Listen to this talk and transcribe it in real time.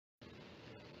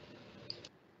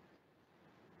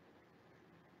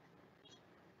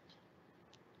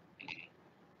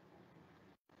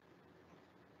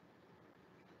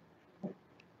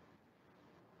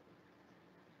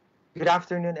Good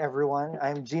afternoon, everyone.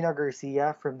 I'm Gina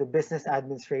Garcia from the Business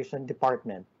Administration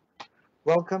Department.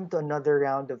 Welcome to another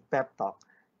round of PEP-Talk,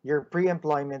 your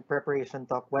pre-employment preparation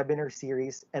talk webinar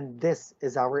series, and this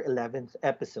is our 11th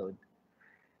episode.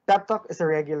 PEP-Talk is a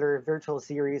regular virtual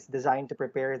series designed to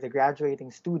prepare the graduating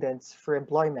students for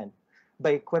employment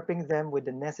by equipping them with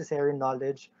the necessary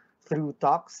knowledge through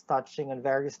talks touching on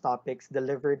various topics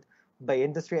delivered by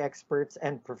industry experts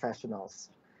and professionals.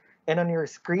 And on your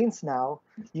screens now,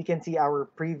 you can see our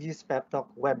previous Pep Talk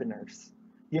webinars.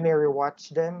 You may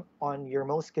rewatch them on your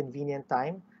most convenient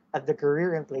time at the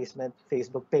Career and Placement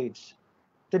Facebook page.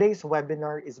 Today's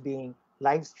webinar is being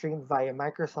live streamed via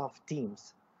Microsoft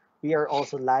Teams. We are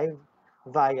also live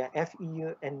via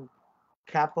FEU and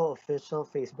Capo official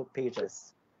Facebook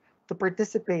pages. To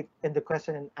participate in the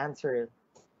question and answer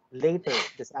later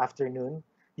this afternoon,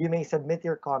 you may submit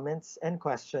your comments and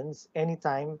questions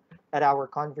anytime at our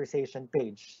conversation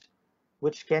page,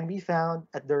 which can be found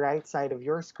at the right side of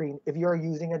your screen if you are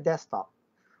using a desktop,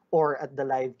 or at the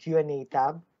live Q&A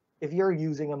tab if you're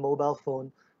using a mobile phone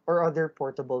or other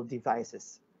portable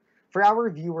devices. For our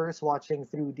viewers watching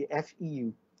through the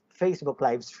FEU Facebook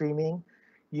live streaming,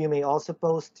 you may also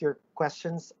post your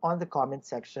questions on the comment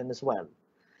section as well.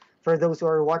 For those who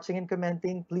are watching and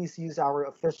commenting, please use our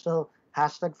official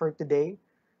hashtag for today,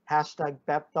 hashtag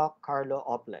PepTalk Carlo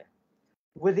Ople.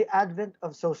 With the advent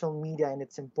of social media and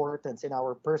its importance in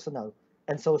our personal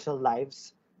and social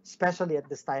lives, especially at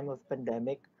this time of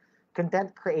pandemic,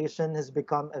 content creation has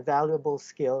become a valuable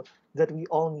skill that we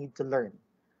all need to learn.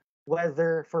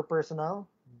 Whether for personal,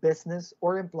 business,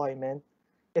 or employment,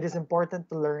 it is important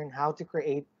to learn how to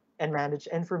create and manage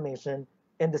information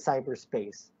in the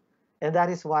cyberspace. And that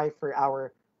is why for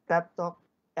our Pep Talk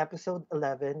episode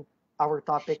 11, our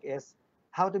topic is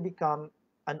how to become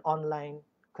an online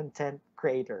content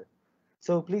creator.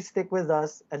 So please stick with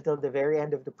us until the very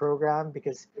end of the program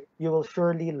because you will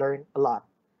surely learn a lot.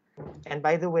 And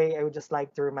by the way, I would just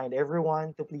like to remind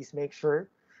everyone to please make sure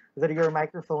that your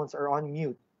microphones are on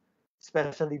mute,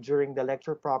 especially during the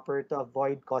lecture proper to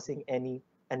avoid causing any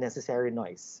unnecessary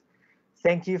noise.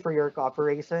 Thank you for your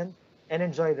cooperation and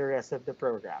enjoy the rest of the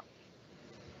program.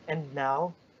 And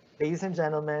now, ladies and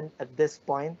gentlemen, at this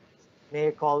point, may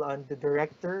I call on the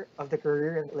Director of the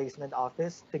Career and Placement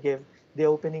Office to give the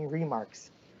opening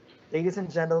remarks. Ladies and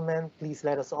gentlemen, please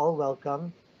let us all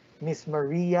welcome Miss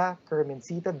Maria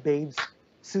Carmencita Babes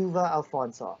Suva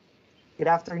Alfonso. Good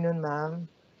afternoon, ma'am.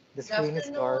 The Good screen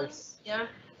is afternoon. yours. Yeah,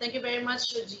 thank you very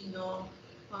much, Regino.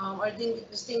 Our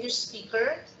distinguished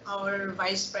speaker, our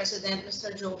Vice President,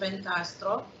 Mr. Joven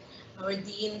Castro, our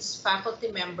deans,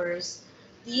 faculty members,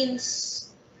 deans,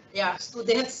 yeah,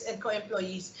 students and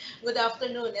co-employees. Good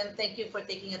afternoon, and thank you for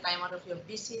taking a time out of your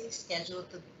busy schedule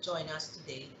to join us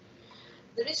today.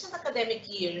 The recent academic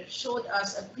year showed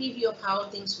us a preview of how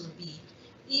things will be,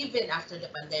 even after the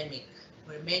pandemic,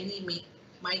 where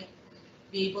might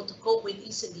be able to cope with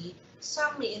easily,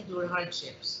 some may endure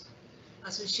hardships.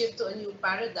 As we shift to a new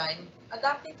paradigm,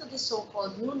 adapting to the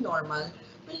so-called new normal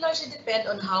will largely depend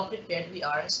on how prepared we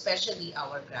are, especially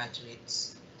our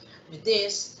graduates. With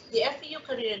this, the FEU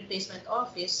Career and Placement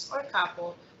Office, or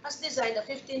CAPO, has designed a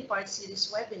 15-part series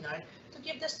webinar to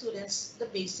give the students the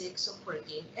basics of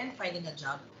working and finding a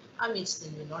job amidst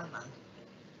the new normal.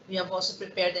 We have also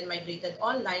prepared and migrated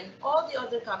online all the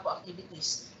other CAPO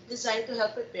activities designed to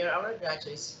help prepare our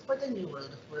graduates for the new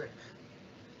world of work.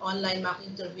 Online mock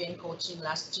interview and coaching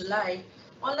last July,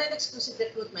 online exclusive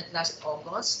recruitment last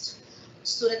August,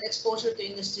 student exposure to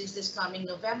industries this coming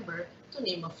November, to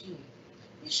name a few.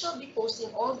 We shall be posting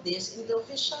all this in the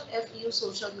official FEU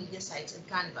social media sites and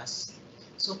Canvas.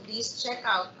 So please check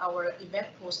out our event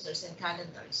posters and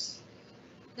calendars.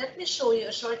 Let me show you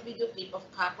a short video clip of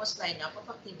CAPO's lineup of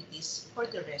activities for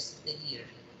the rest of the year.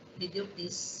 Video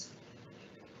please.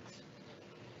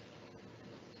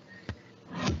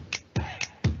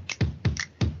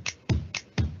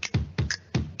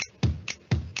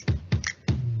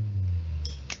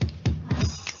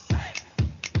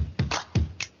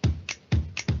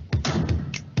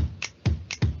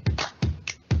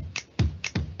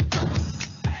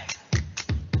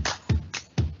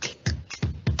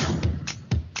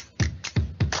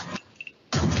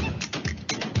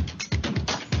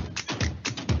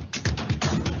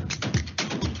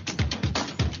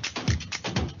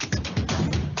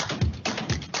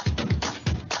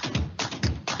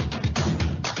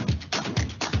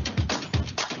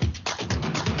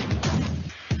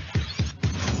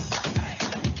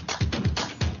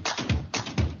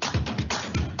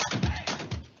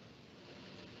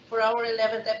 For our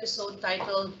 11th episode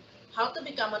titled How to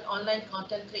Become an Online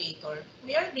Content Creator,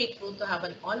 we are grateful to have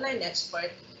an online expert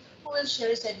who who will share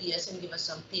his ideas and give us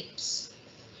some tips.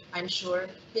 I'm sure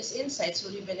his insights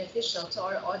will be beneficial to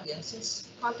our audience since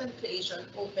content creation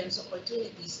opens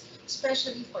opportunities,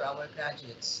 especially for our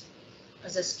graduates.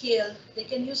 As a skill, they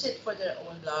can use it for their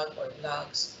own blog or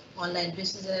blogs, online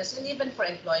businesses, and even for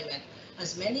employment,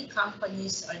 as many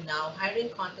companies are now hiring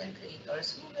content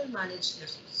creators who will manage their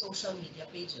social media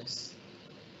pages.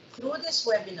 Through this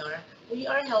webinar, we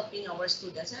are helping our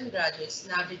students and graduates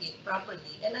navigate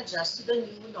properly and adjust to the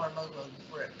new normal world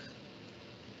of work.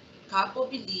 Capo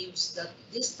believes that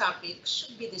this topic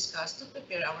should be discussed to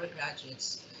prepare our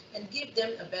graduates and give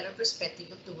them a better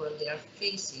perspective of the world they are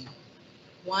facing,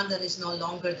 one that is no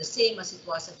longer the same as it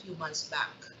was a few months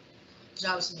back.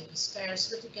 Jobs may be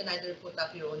scarce, but you can either put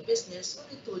up your own business or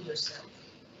retool yourself.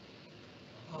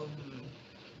 Um,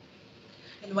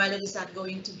 and while it is not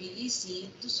going to be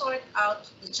easy to sort out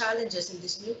the challenges in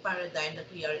this new paradigm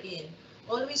that we are in,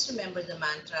 always remember the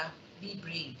mantra, be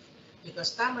brave,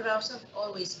 because Tamaraws have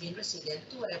always been resilient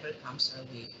to whatever comes our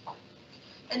way.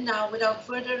 And now, without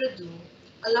further ado,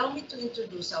 allow me to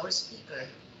introduce our speaker.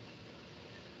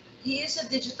 He is a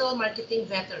digital marketing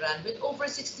veteran with over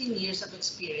 16 years of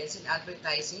experience in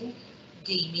advertising,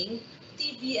 gaming,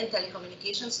 TV, and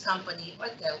telecommunications company or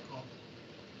telco.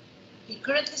 He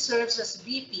currently serves as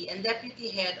VP and Deputy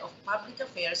Head of Public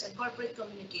Affairs and Corporate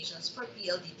Communications for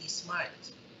PLDT Smart.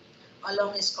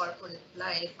 Alongside his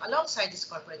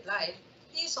corporate life,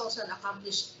 he is also an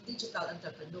accomplished digital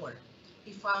entrepreneur.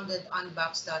 He founded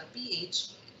Unbox.ph,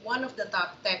 one of the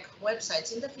top tech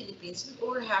websites in the Philippines with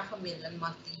over 500,000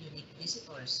 monthly unique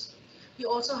visitors. He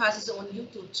also has his own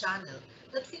YouTube channel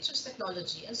that features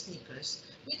technology and sneakers,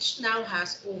 which now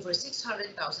has over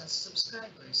 600,000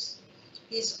 subscribers.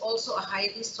 He is also a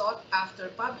highly sought after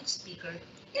public speaker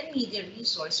and media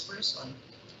resource person.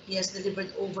 He has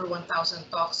delivered over 1,000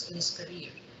 talks in his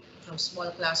career, from small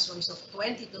classrooms of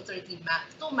 20 to 30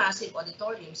 to massive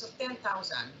auditoriums of 10,000,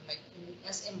 like in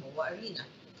SM MOA Arena.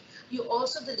 He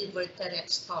also delivered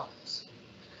TEDx talks.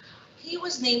 He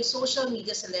was named Social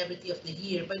Media Celebrity of the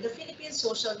Year by the Philippine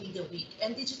Social Media Week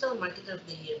and Digital Marketer of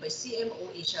the Year by CMO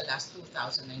Asia last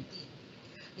 2019.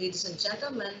 Ladies and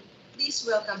gentlemen, please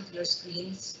welcome to your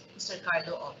screens Mr.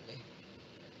 Carlo Ople.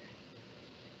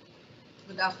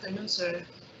 Good afternoon, sir.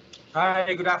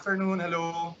 Hi, good afternoon.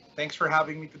 Hello. Thanks for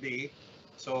having me today.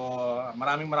 So,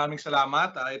 maraming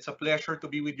salamat. It's a pleasure to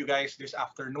be with you guys this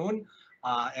afternoon.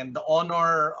 And the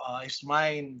honor is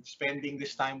mine spending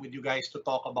this time with you guys to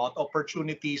talk about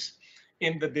opportunities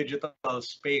in the digital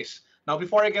space. Now,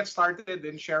 before I get started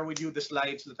and share with you the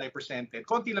slides that I presented,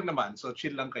 konti lang naman, so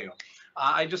chill lang kayo.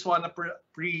 I just want to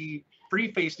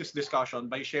preface this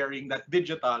discussion by sharing that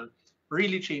digital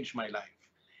really changed my life.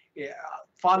 Yeah,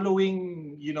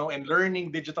 following, and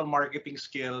learning digital marketing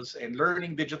skills and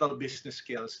learning digital business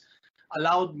skills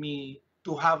allowed me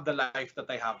to have the life that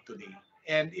I have today.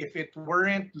 And if it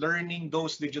weren't learning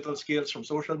those digital skills from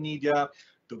social media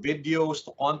to videos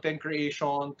to content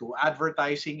creation to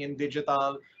advertising in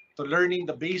digital to learning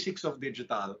the basics of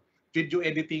digital, video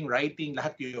editing, writing,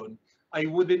 lahat yun, I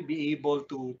wouldn't be able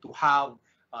to have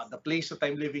the place that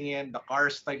I'm living in, the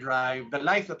cars that I drive, the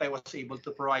life that I was able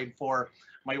to provide for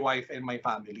my wife and my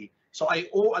family. So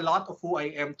I owe a lot of who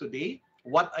I am today,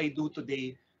 what I do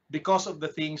today, because of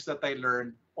the things that I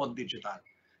learned on digital.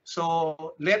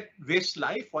 So let this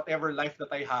life, whatever life that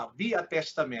I have, be a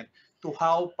testament to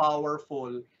how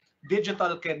powerful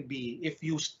digital can be if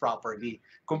used properly.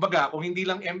 Kumbaga, kung hindi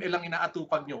lang ML ang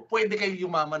inaatupag nyo, pwede kayo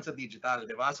yumaman sa digital,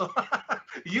 di ba? So,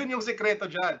 yun yung sekreto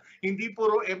dyan. Hindi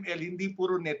puro ML, hindi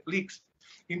puro Netflix.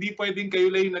 Hindi pwedeng kayo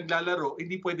lang yung naglalaro,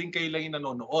 hindi pwedeng kayo lang yung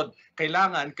nanonood.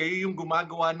 Kailangan kayo yung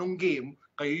gumagawa ng game,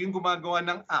 kayo yung gumagawa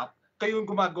ng app, kayo yung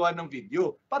gumagawa ng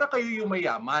video para kayo yung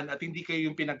mayaman at hindi kayo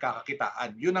yung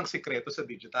pinagkakakitaan. Yun ang sekreto sa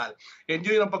digital. And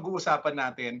yun ang pag-uusapan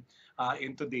natin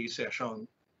in today's session.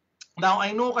 Now,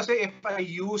 I know kasi if I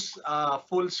use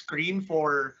full screen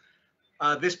for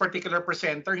this particular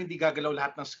presenter, hindi gagalaw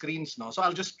lahat ng screens, no? So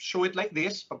I'll just show it like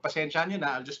this. Pagpasensya nyo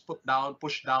na, I'll just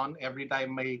push down every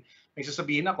time may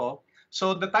sasabihin ako.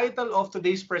 So the title of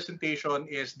today's presentation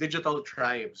is Digital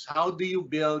Tribes. How do you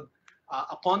build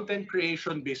a content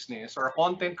creation business or a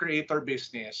content creator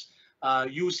business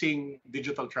using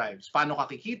digital tribes? Paano ka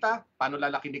kikita? Paano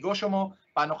lalaki negosyo mo?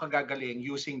 Paano ka gagaling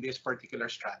using this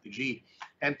particular strategy?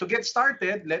 And to get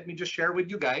started, let me just share with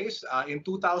you guys, in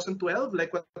 2012, like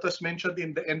what was mentioned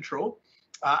in the intro,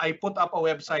 I put up a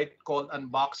website called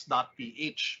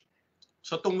Unbox.ph.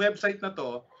 So tong website na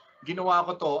to, ginawa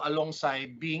ko to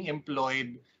alongside being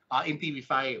employed in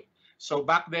TV5. So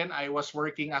back then, I was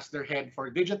working as their head for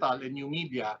digital and new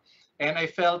media, and I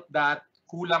felt that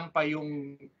kulang pa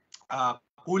yung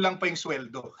kulang pa yung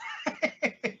sweldo.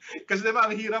 Kasi diba,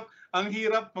 ang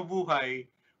hirap mabuhay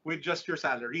with just your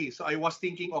salary. So I was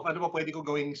thinking of ano ba pwede ko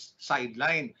gawing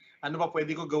sideline? Ano ba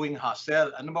pwede ko gawing hustle?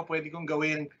 Ano ba pwede kong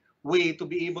gawing way to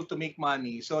be able to make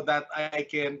money so that I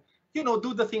can,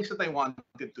 do the things that I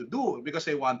wanted to do, because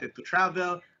I wanted to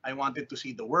travel, I wanted to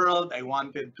see the world, I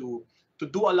wanted to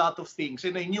do a lot of things.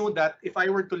 And I knew that if I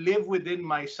were to live within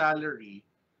my salary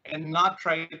and not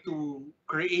try to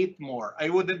create more, I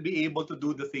wouldn't be able to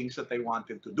do the things that I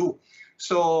wanted to do.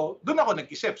 So, doon ako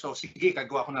nag-isip. So, sige,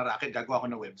 gagawa ko ng racket, gagawa ko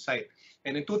ng website.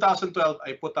 And in 2012,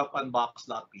 I put up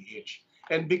Unbox.ph.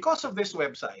 And because of this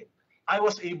website, I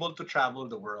was able to travel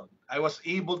the world. I was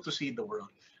able to see the world.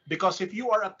 Because if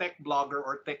you are a tech blogger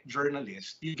or tech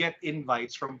journalist, you get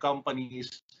invites from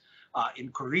companies in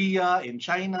Korea, in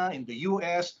China, in the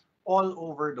US, all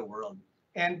over the world.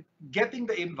 And getting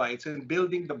the invites and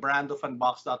building the brand of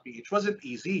Unbox.ph wasn't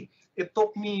easy. It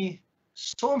took me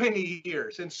so many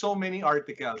years and so many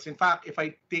articles. In fact, if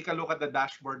I take a look at the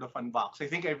dashboard of Unbox, I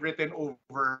think I've written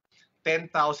over 10,000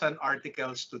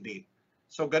 articles to date.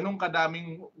 So ganun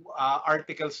kadaming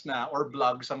articles na or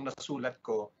blogs ang nasulat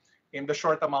ko in the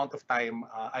short amount of time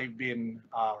I've been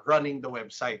running the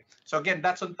website. So again,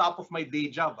 that's on top of my day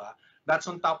job. That's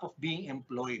on top of being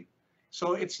employed.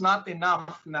 So it's not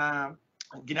enough na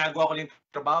ginagawa ko lang yung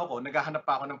trabaho ko, naghahanap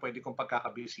pa ako ng pwede kong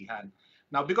pagkakabisihan.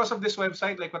 Now, because of this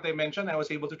website, like what I mentioned, I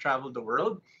was able to travel the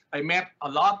world. I met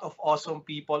a lot of awesome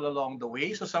people along the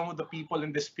way. So some of the people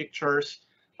in these pictures,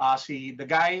 see the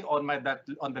guy on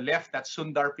the left, that's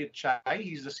Sundar Pichai.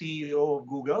 He's the CEO of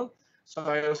Google. So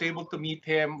I was able to meet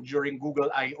him during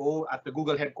Google I/O at the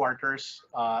Google headquarters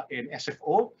in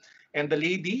SFO. And the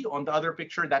lady on the other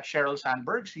picture, that's Sheryl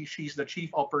Sandberg. She's the chief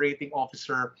operating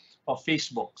officer of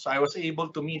Facebook. So I was able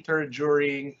to meet her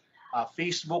during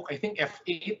Facebook, I think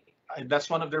F8. That's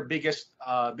one of their biggest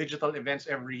digital events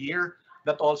every year.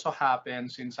 That also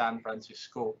happens in San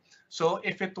Francisco. So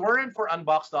if it weren't for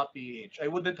Unbox.ph, I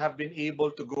wouldn't have been able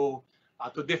to go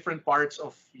to different parts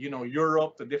of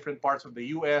Europe, to different parts of the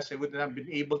US. I wouldn't have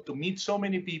been able to meet so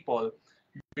many people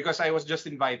because I was just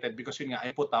invited because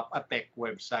I put up a tech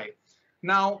website.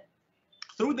 Now,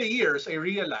 through the years, I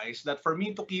realized that for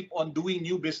me to keep on doing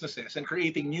new businesses and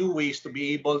creating new ways to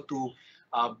be able to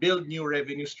build new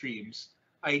revenue streams,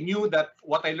 I knew that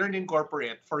what I learned in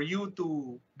corporate, for you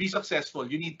to be successful,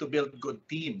 you need to build good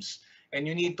teams and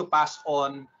you need to pass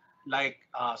on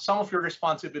some of your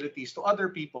responsibilities to other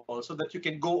people so that you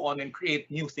can go on and create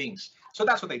new things. So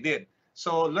that's what I did.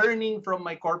 So learning from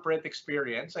my corporate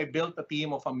experience, I built a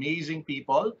team of amazing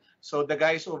people. So the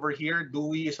guys over here,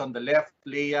 Dewey is on the left,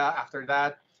 Leia after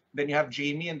that. Then you have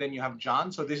Jamie and then you have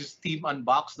John. So this is Team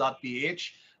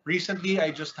Unbox.ph. Recently,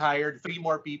 I just hired 3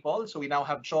 more people. So we now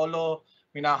have Cholo,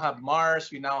 we now have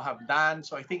Mars, we now have Dan.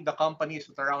 So I think the company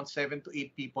is at around 7 to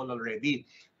 8 people already.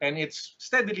 And it's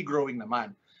steadily growing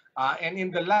naman. And in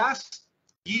the last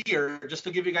year, just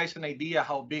to give you guys an idea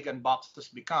how big Unbox has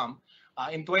become,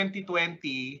 in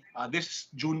 2020, this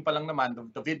June pa lang naman,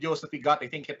 the videos that we got, I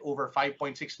think hit over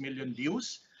 5.6 million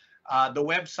views. The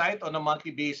website on a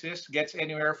monthly basis gets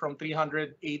anywhere from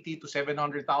 380 to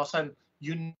 700,000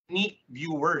 unique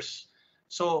viewers.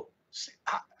 So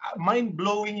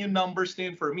mind-blowing yung numbers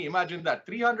din for me. Imagine that,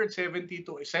 370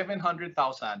 to 700,000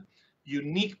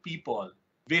 unique people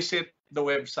visit the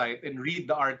website and read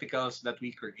the articles that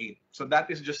we create. So that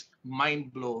is just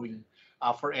mind-blowing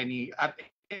at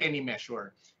any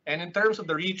measure. And in terms of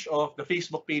the reach of the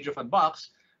Facebook page of Unbox,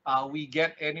 we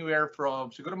get anywhere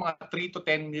from siguro mga 3 to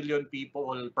 10 million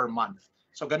people per month.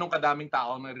 So ganun kadaming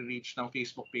tao na reach ng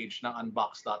Facebook page ng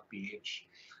Unbox.ph.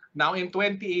 Now in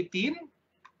 2018,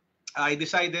 I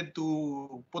decided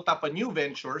to put up a new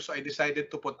venture. So I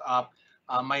decided to put up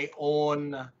my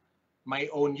own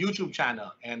YouTube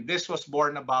channel. And this was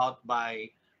born about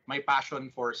by my passion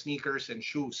for sneakers and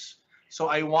shoes. So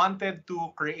I wanted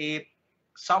to create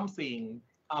something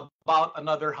about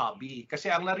another hobby. Kasi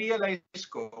ang na-realize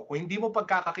ko, kung hindi mo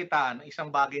pagkakakitaan ang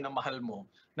isang bagay na mahal mo,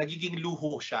 nagiging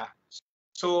luho siya.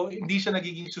 So hindi siya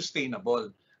nagiging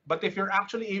sustainable. But if you're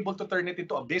actually able to turn it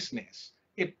into a business,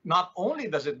 it not only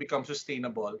does it become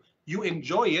sustainable, you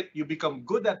enjoy it, you become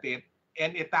good at it,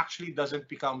 and it actually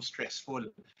doesn't become stressful.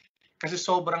 Kasi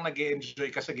sobrang nag-e-enjoy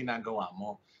ka sa ginagawa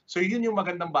mo. So yun yung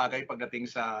magandang bagay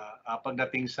pagdating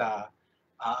sa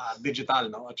digital,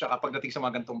 no? At saka pagdating sa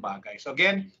mga ganitong bagay. So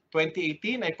again,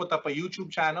 2018, I put up a YouTube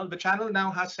channel. The channel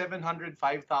now has 705,000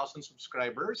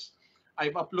 subscribers.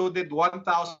 I've uploaded 1,200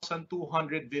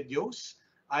 videos.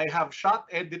 I have shot,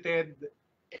 edited,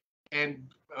 and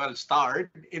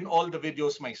starred in all the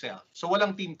videos myself. So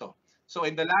walang team to. So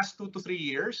in the last 2 to 3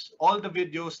 years, all the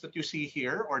videos that you see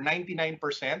here, or 99%,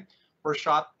 were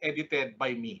shot, edited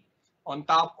by me on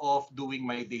top of doing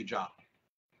my day job.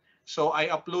 So I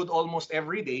upload almost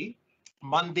every day,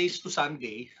 Mondays to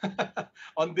Sunday,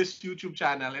 on this YouTube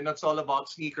channel, and it's all about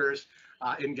sneakers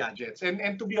and gadgets.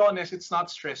 And to be honest, it's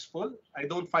not stressful. I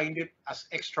don't find it as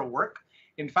extra work.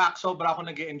 In fact, sobra ako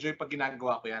nag-enjoy pag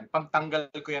ginagawa ko yan.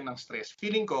 Pagtanggal ko yan ng stress.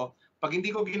 Feeling ko, pag hindi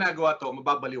ko ginagawa to,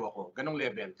 mababaliw ako. Ganong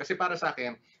level. Kasi para sa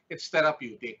akin, it's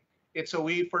therapeutic. It's a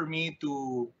way for me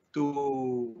to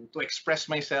express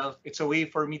myself. It's a way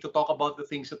for me to talk about the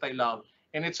things that I love.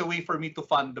 And it's a way for me to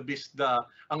fund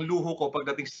ang luho ko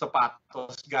pagdating sa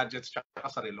sapatos, gadgets, tsaka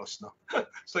sa relos, no?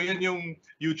 So yun yung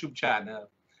YouTube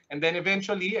channel. And then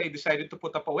eventually, I decided to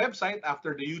put up a website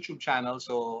after the YouTube channel.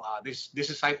 So this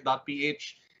is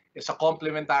Unbox.ph. It's a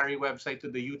complementary website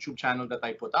to the YouTube channel that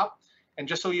I put up.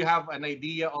 And just so you have an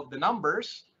idea of the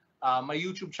numbers, my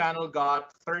YouTube channel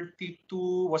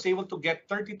was able to get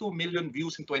 32 million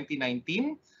views in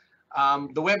 2019.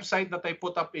 The website that I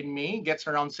put up in May gets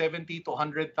around 70 to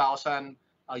 100,000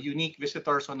 unique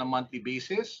visitors on a monthly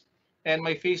basis. And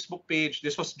my Facebook page,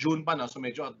 this was June pa, no, so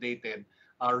medyo outdated,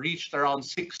 reached around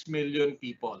 6 million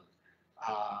people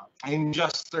in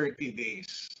just 30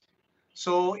 days.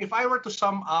 So if I were to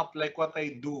sum up like what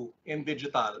I do in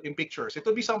digital, in pictures, it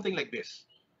would be something like this.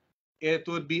 It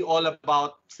would be all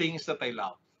about things that I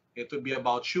love. It would be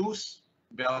about shoes,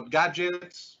 about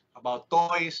gadgets, about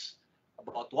toys,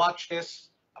 about watches,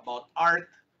 about art,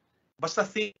 basta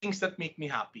things that make me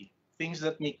happy, things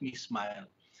that make me smile.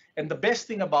 And the best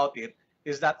thing about it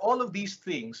is that all of these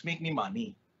things make me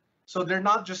money. So they're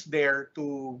not just there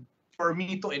for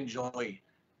me to enjoy.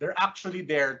 They're actually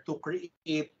there to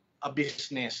create a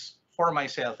business for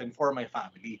myself and for my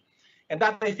family. And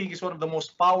that, I think, is one of the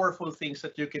most powerful things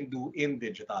that you can do in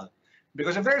digital.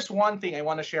 Because if there's one thing I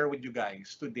want to share with you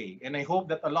guys today, and I hope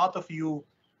that a lot of you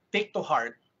take to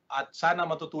heart at sana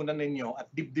matutunan ninyo at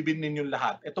dibdibin ninyo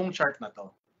lahat, itong chart na to.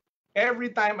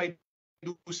 Every time I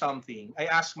do something, I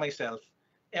ask myself,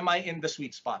 am I in the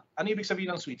sweet spot? Ano ibig sabihin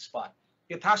ng sweet spot?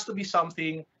 It has to be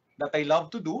something that I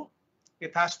love to do.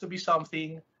 It has to be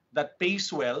something that pays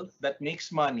well, that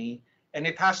makes money, and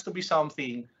it has to be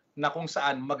something na kung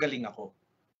saan magaling ako.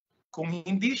 Kung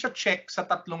hindi siya check sa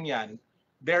tatlong yan,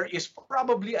 there is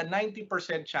probably a 90%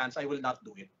 chance I will not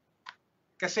do it.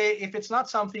 Kasi if it's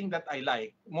not something that I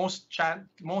like, most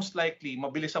likely,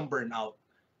 mabilis ang burnout.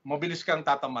 Mabilis kang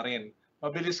tatamarin.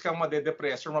 Mabilis kang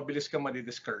madedepress or mabilis kang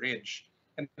madidiscourage.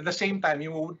 And at the same time,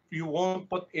 you won't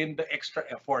put in the extra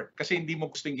effort kasi hindi mo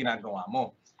gusto yung ginagawa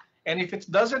mo. And if it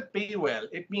doesn't pay well,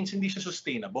 it means hindi siya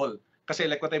sustainable. Kasi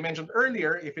like what I mentioned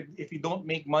earlier, if you don't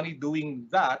make money doing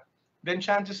that, then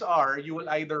chances are you will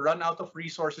either run out of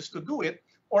resources to do it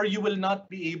or you will not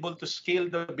be able to scale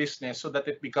the business so that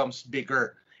it becomes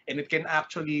bigger and it can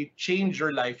actually change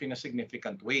your life in a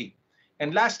significant way.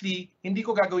 And lastly, hindi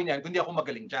ko gagawin yan kung hindi ako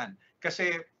magaling dyan.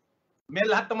 Kasi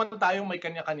lahat naman tayong may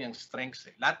kanya-kanyang strengths.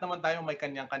 Lahat naman tayong may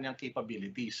kanya-kanyang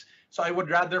capabilities. So I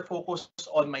would rather focus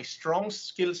on my strong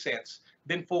skill sets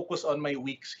than focus on my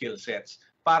weak skill sets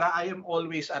para I am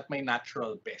always at my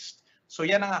natural best. So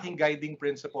yan ang aking guiding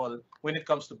principle when it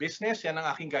comes to business. Yan ang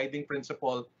aking guiding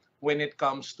principle when it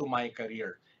comes to my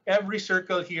career. Every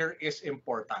circle here is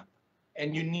important.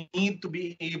 And you need to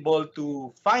be able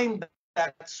to find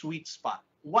that sweet spot.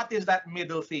 What is that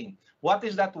middle thing? What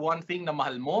is that one thing na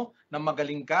mahal mo, na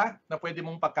magaling ka, na pwede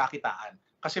mong pagkakitaan?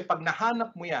 Kasi pag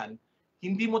nahanap mo yan,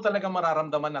 hindi mo talaga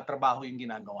mararamdaman na trabaho yung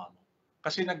ginagawa mo.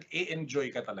 Kasi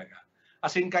nag-e-enjoy ka talaga.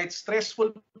 As in, kahit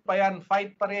stressful pa yan,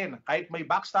 fight pa rin. Kahit may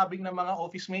backstabbing ng mga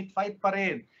office mate, fight pa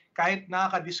rin. Kahit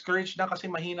nakaka-discourage na kasi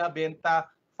mahina benta,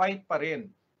 fight pa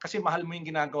rin. Kasi mahal mo yung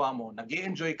ginagawa mo,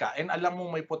 nag-e-enjoy ka, and alam mo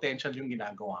may potential yung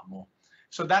ginagawa mo.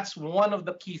 So that's one of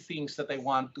the key things that I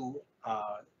want to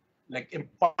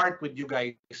impart with you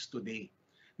guys today.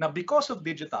 Now, because of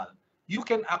digital, you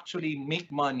can actually make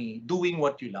money doing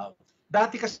what you love.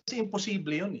 Dati kasi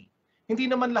imposible yun eh. Hindi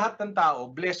naman lahat ng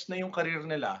tao blessed na yung career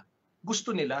nila,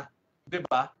 gusto nila. 'Di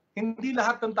ba? Hindi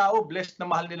lahat ng tao blessed na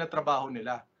mahal nila trabaho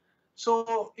nila.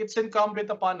 So it's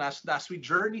incumbent upon us that as we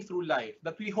journey through life,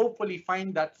 that we hopefully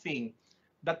find that thing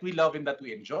that we love and that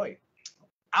we enjoy.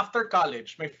 After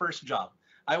college, my first job,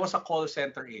 I was a call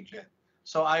center agent.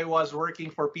 So I was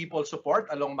working for people support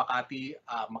along Makati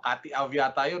Ave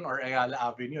yata yun, or Ayala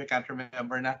Avenue. I can't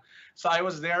remember na. So I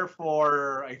was there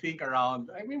for, I think,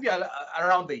 around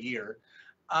a year.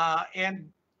 And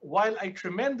while I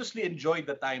tremendously enjoyed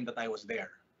the time that I was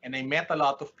there, and I met a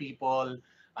lot of people,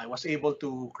 I was able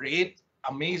to create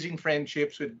amazing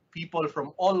friendships with people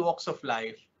from all walks of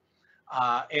life.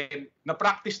 And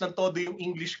na-practice ng todo yung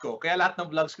English ko. Kaya lahat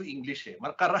ng vlogs ko English eh.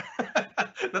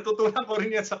 Natutunan ko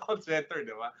rin yan sa call center,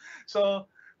 di ba? So,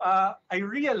 I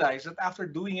realized that after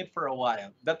doing it for a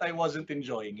while, that I wasn't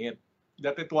enjoying it.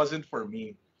 That it wasn't for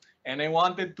me. And I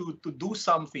wanted to do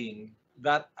something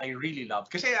that I really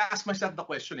loved. Kasi I asked myself the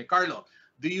question, Carlo,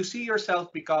 do you see yourself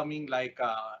becoming like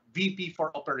a VP for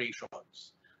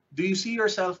operations? Do you see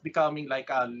yourself becoming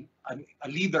like a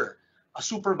leader, a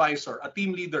supervisor, a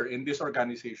team leader in this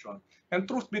organization? And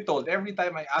truth be told, every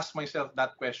time I ask myself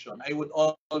that question, I would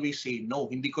always say, no,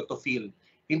 hindi ko to feel.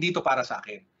 Hindi to para sa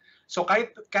akin. So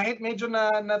kahit medyo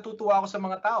natutuwa ako sa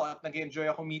mga tao at nag-enjoy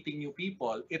ako meeting new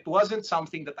people, it wasn't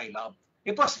something that I loved.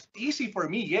 It was easy for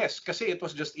me, yes, kasi it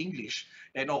was just English.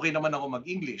 And okay naman ako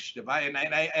mag-English, di ba? And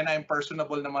I'm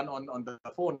personable naman on the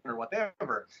phone or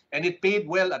whatever. And it paid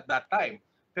well at that time.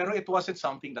 Pero it wasn't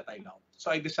something that I loved. So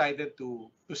I decided to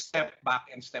step back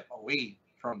and step away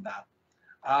from that.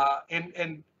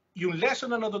 And yung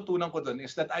lesson na natutunan ko dun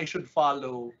is that I should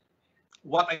follow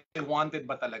what I wanted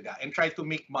ba talaga and try to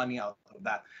make money out of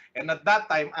that. And at that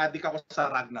time, addict ako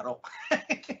sa Ragnarok.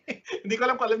 Hindi ko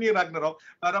alam kung alam niyo yung Ragnarok.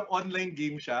 Parang online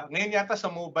game siya. Ngayon yata sa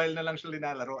mobile na lang siya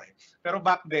linalaro eh. Pero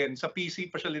back then, sa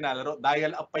PC pa siya linalaro.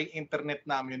 Dial-up pa yung internet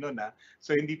namin noon.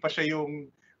 So hindi pa siya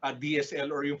yung DSL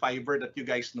or yung fiber that you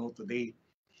guys know today.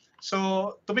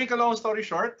 So, to make a long story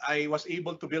short, I was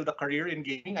able to build a career in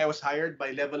gaming. I was hired by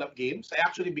Level Up Games. I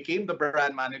actually became the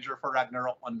brand manager for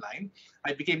Ragnarok Online.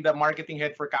 I became the marketing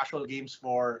head for casual games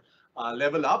for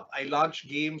Level Up. I launched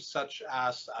games such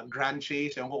as Grand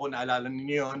Chase, yung kung naalala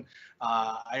niyo yun.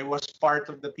 I was part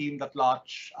of the team that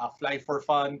launched Fly for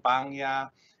Fun, Pangya,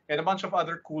 and a bunch of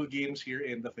other cool games here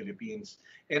in the Philippines.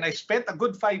 And I spent a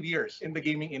good 5 years in the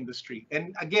gaming industry.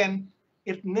 And again,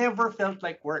 it never felt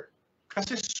like work.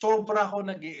 Kasi sobra ako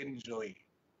nag-i-enjoy.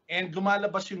 And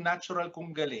lumalabas yung natural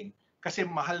kong galing kasi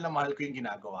mahal na mahal ko yung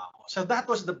ginagawa ko. So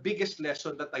that was the biggest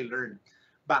lesson that I learned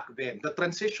back then. The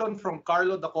transition from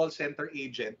Carlo, the call center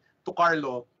agent, to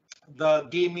Carlo, the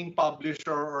gaming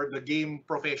publisher or the game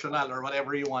professional or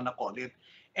whatever you want to call it.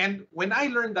 And when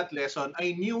I learned that lesson,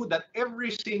 I knew that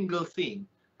every single thing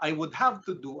I would have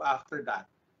to do after that,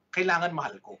 kailangan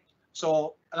mahal ko.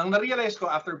 So, ang na-realize ko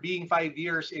after being 5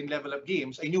 years in Level Up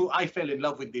Games, I knew I fell in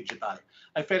love with digital.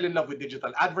 I fell in love with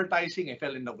digital advertising. I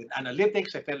fell in love with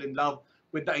analytics. I fell in love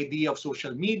with the idea of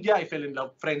social media. I fell in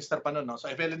love, Friendster pa noon, no?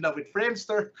 So, I fell in love with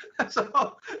Friendster. so,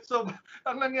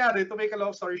 ang nangyari, to make a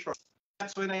long story short,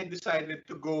 that's when I decided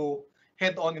to go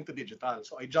head on into digital.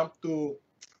 So, I jumped to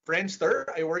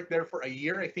Friendster. I worked there for a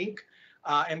year, I think.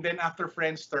 And then after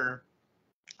Friendster,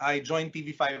 I joined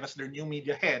TV5 as their new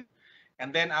media head. And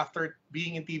then after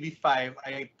being in TV5,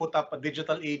 I put up a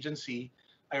digital agency.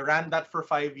 I ran that for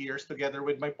 5 years together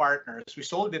with my partners. We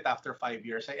sold it after 5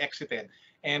 years. I exited.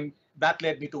 And that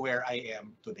led me to where I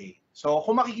am today. So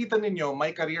kung makikita ninyo,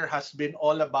 my career has been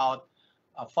all about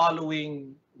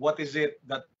following what is it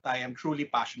that I am truly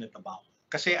passionate about.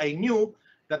 Kasi I knew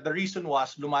that the reason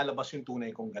was lumalabas yung tunay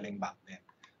kong galing back then.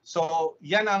 So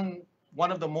yan ang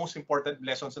one of the most important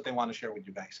lessons that I want to share with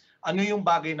you guys. Ano yung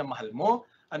bagay na mahal mo?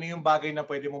 Ano yung bagay na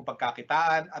pwede mong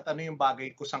pagkakitaan? At ano yung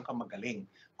bagay kung saan ka magaling?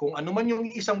 Kung ano man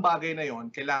yung isang bagay na yon,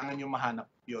 kailangan nyo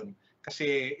mahanap yun.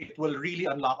 Kasi it will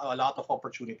really unlock a lot of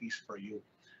opportunities for you.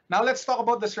 Now, let's talk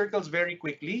about the circles very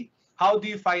quickly. How do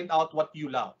you find out what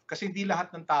you love? Kasi hindi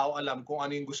lahat ng tao alam kung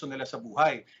ano yung gusto nila sa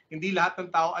buhay. Hindi lahat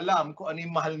ng tao alam kung ano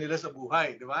yung mahal nila sa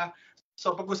buhay. Di ba?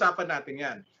 So, pag-usapan natin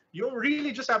yan. You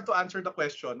really just have to answer the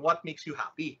question, what makes you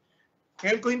happy?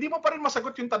 Ngayon, kung hindi mo pa rin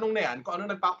masagot yung tanong na yan, kung ano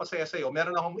nagpapasaya sa'yo,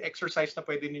 meron akong exercise na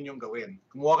pwede ninyong gawin.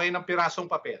 Kumuha kayo ng pirasong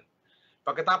papel.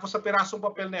 Pagkatapos sa pirasong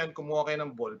papel na yan, kumuha kayo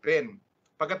ng ballpen.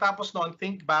 Pagkatapos noon,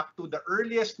 think back to the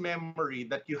earliest memory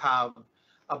that you have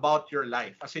about your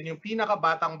life. As in yung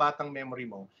pinakabatang-batang memory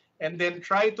mo. And then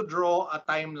try to draw a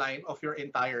timeline of your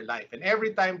entire life. And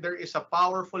every time there is a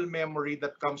powerful memory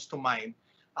that comes to mind,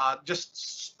 just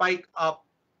spike up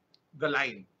the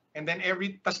line. And then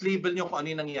tas label nyo kung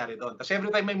ano yung nangyayari doon. Tapos every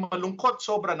time may malungkot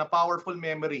sobra na powerful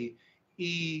memory,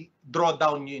 i-draw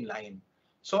down nyo yung line.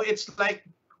 So it's like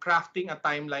crafting a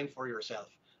timeline for yourself.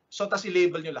 So tas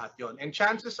i-label nyo lahat yon. And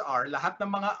chances are, lahat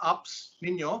ng mga ups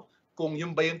ninyo, kung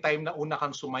yun ba yung time na una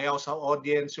kang sumayaw sa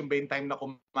audience, yun ba yung time na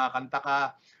kumakanta ka,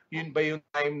 yun ba yung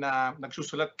time na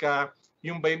nagsusulat ka,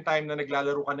 yung ba yung time na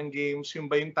naglalaro ka ng games, yung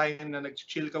ba yung time na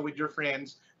nag-chill ka with your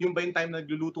friends, yung ba yung time na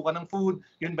nagluluto ka ng food,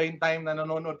 yun ba yung time na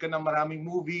nanonood ka ng maraming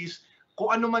movies,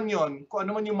 kung ano man yun, kung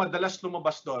ano man yung madalas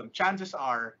lumabas doon, chances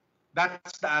are,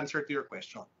 that's the answer to your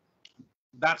question.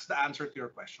 That's the answer to your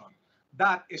question.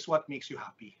 That is what makes you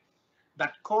happy.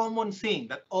 That common thing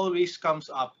that always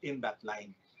comes up in that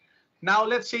line. Now,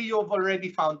 let's say you've already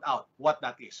found out what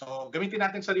that is. So, gamitin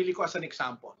natin sarili ko as an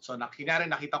example. So,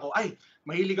 nakita ko, ay,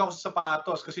 mahilig ako sa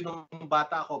sapatos kasi nung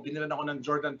bata ako, binilan ako ng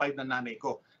Jordan 5 ng nanay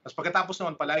ko. Tapos pagkatapos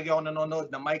naman, palagi ako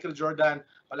nanonood ng Michael Jordan,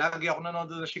 palagi ako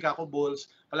nanonood ng Chicago Bulls,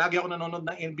 palagi ako nanonood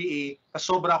ng NBA, tapos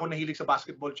sobra ako nahilig sa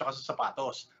basketball tsaka sa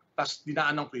sapatos. Tapos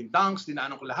dinaanan ko yung Dunks,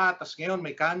 dinaanan ko lahat. Tapos ngayon,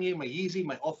 may Kanye, may Yeezy,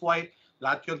 may Off-White,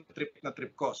 lahat yun trip na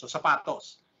trip ko. So,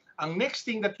 sapatos. Ang next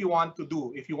thing that you want to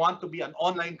do, if you want to be an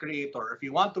online creator, if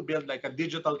you want to build like a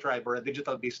digital tribe or a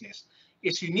digital business,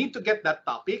 is you need to get that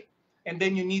topic and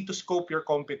then you need to scope your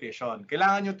competition.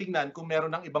 Kailangan nyo tingnan kung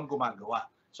meron ng ibang gumagawa.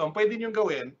 So ang pwede nyo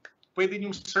gawin, pwede nyo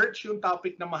search yung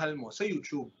topic na mahal mo sa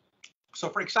YouTube.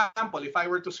 So for example, if I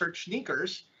were to search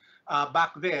sneakers,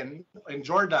 back then, in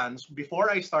Jordans, before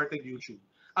I started YouTube,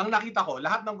 ang nakita ko,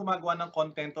 lahat ng gumagawa ng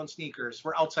content on sneakers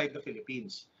were outside the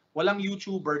Philippines. Walang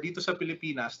YouTuber dito sa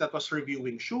Pilipinas that was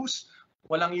reviewing shoes.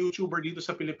 Walang YouTuber dito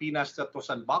sa Pilipinas that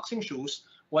was unboxing shoes.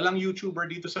 Walang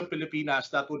YouTuber dito sa Pilipinas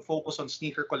that would focus on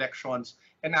sneaker collections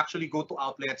and actually go to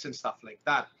outlets and stuff like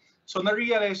that. So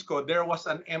na-realize ko, there was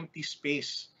an empty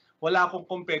space. Wala akong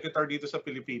competitor dito sa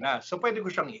Pilipinas. So pwede ko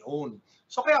siyang i-own.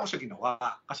 So kaya ako siya ginawa.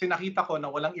 Kasi nakita ko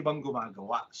na walang ibang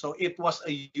gumagawa. So it was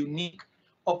a unique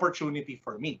opportunity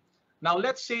for me. Now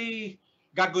let's say,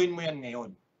 gagawin mo yan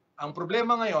ngayon. Ang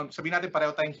problema ngayon, sabihin natin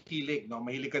pareho tayong hilig, no?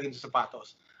 Mahilig ka din sa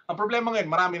sapatos. Ang problema ngayon,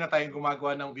 marami na tayong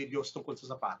gumagawa ng videos tungkol sa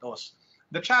sapatos.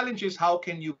 The challenge is, how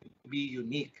can you be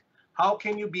unique? How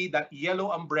can you be that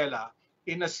yellow umbrella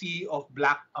in a sea of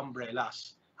black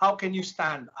umbrellas? How can you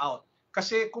stand out?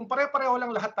 Kasi kung pare-pareho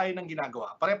lang lahat tayo ng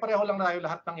ginagawa, pare-pareho lang tayo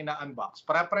lahat ng ina-unbox,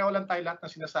 pare-pareho lang tayo lahat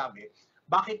ng sinasabi,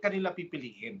 bakit kanila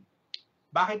pipiliin?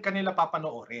 Bakit kanila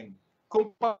papanoorin?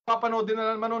 Kung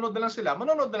manonood na lang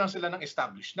sila ng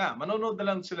established na. Manonood na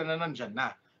lang sila na nandyan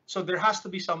na. So there has to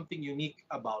be something unique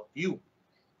about you.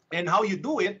 And how you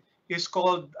do it is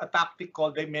called a tactic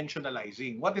called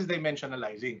dimensionalizing. What is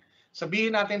dimensionalizing?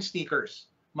 Sabihin natin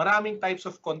sneakers. Maraming types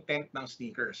of content ng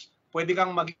sneakers. Pwede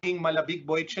kang maging mala Big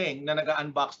Boy Cheng na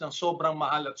nag-unbox ng sobrang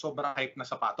mahal at sobrang hype na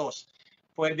sapatos.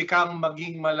 Pwede kang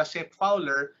maging mala Seth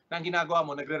Fowler na ang ginagawa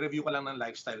mo, nagre-review ka lang ng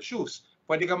lifestyle shoes.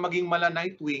 Pwede kang maging mala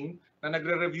Nightwing na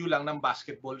nagre-review lang ng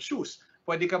basketball shoes.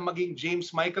 Pwede kang maging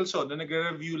James Michelson na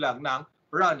nagre-review lang ng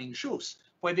running shoes.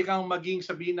 Pwede kang maging,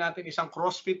 sabihin natin, isang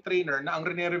CrossFit trainer na ang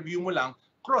rene-review mo lang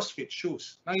CrossFit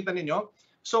shoes. Nakita ninyo?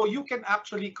 So you can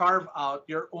actually carve out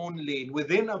your own lane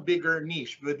within a bigger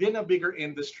niche, within a bigger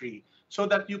industry, so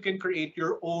that you can create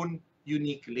your own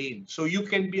unique lane. So you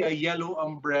can be a yellow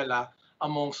umbrella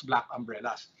amongst black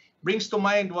umbrellas. Brings to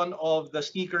mind one of the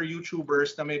sneaker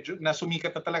YouTubers na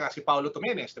sumikat na talaga, si Paulo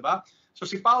Tomenes, di ba? So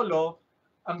si Paulo,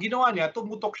 ang ginawa niya,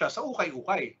 tumutok siya sa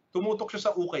ukay-ukay. Tumutok siya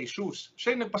sa ukay shoes.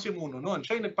 Siya yung nagpasimuno nun.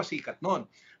 Siya yung nagpasikat nun.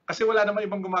 Kasi wala naman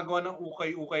ibang gumagawa ng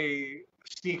ukay-ukay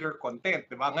sneaker content,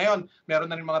 di ba? Ngayon,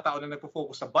 meron na rin mga tao na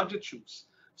nagpo-focus sa budget shoes.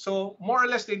 So, more or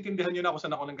less, naintindihan nyo na kung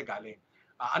saan ako nanggagaling.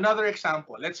 Another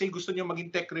example, let's say gusto niyo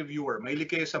maging tech reviewer, mahilig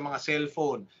kayo sa mga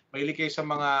cellphone, mahilig kayo sa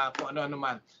mga kung ano-ano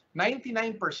man.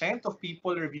 99% of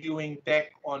people reviewing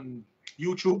tech on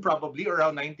YouTube, probably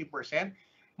around 90%,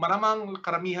 maramang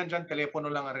karamihan dyan,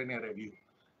 telepono lang ang rene-review.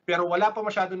 Pero wala pa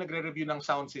masyado nagre-review ng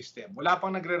sound system, wala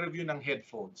pang nagre-review ng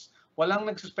headphones, walang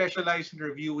nag-specialize in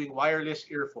reviewing wireless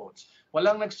earphones,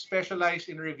 walang nag-specialize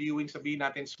in reviewing, sabihin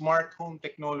natin, smart home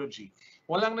technology,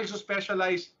 walang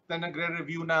nag-specialize na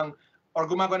nagre-review ng or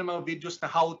gumagawa ng mga videos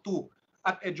na how-to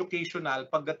at educational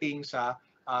pagdating sa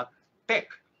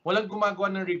tech. Walang gumagawa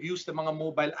ng reviews ng mga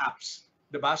mobile apps.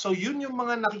 Diba? So yun yung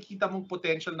mga nakikita mong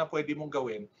potential na pwede mong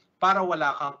gawin para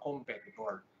wala kang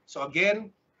competitor. So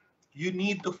again, you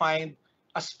need to find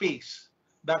a space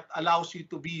that allows you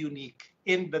to be unique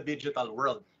in the digital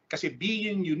world. Kasi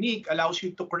being unique allows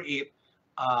you to create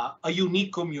a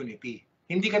unique community.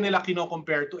 Hindi ka nila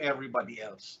kino-compare to everybody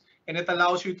else. And it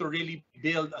allows you to really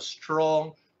build a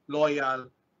strong, loyal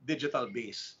digital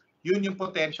base. Yun yung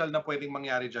potential na pwedeng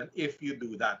mangyari dyan if you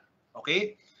do that.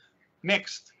 Okay?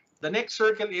 Next. The next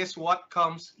circle is what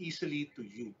comes easily to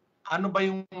you. Ano ba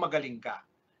yung magaling ka?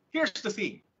 Here's the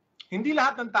thing. Hindi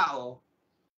lahat ng tao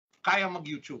kaya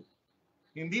mag-YouTube.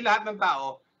 Hindi lahat ng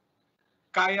tao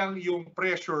kayang yung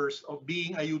pressures of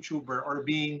being a YouTuber or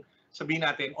being, sabihin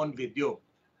natin, on video.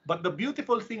 But the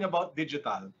beautiful thing about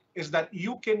digital is that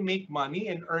you can make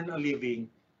money and earn a living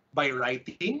by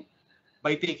writing,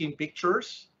 by taking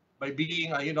pictures, by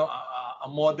being a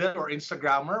model or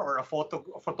Instagrammer or a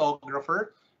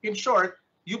photographer. In short,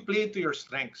 you play to your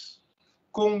strengths.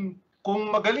 Kung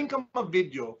magaling kang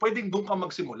mag-video, pwedeng doon ka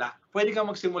magsimula. Pwede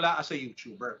kang magsimula as a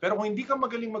YouTuber. Pero kung hindi ka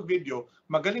magaling mag-video,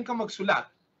 magaling kang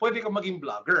magsulat, pwede kang maging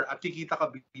vlogger at kikita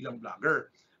ka bilang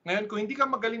vlogger. Ngayon, kung hindi ka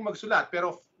magaling magsulat,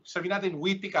 pero sabihin natin,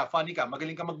 witty ka, funny ka,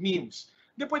 magaling ka mag-memes,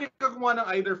 hindi pwede ka gumawa ng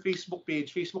either Facebook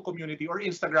page, Facebook community, or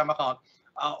Instagram account,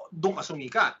 doon ka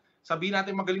sumikat. Sabihin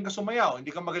natin magaling ka sumayaw, hindi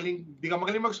ka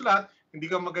magaling magsulat, hindi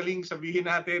ka magaling sabihin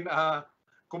natin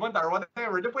kumanta or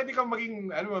whatever, di pwede kang maging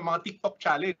mga TikTok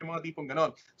challenge, mga tipong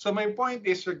ganon. So my point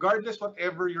is, regardless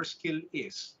whatever your skill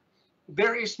is,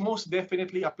 there is most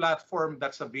definitely a platform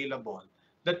that's available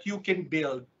that you can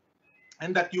build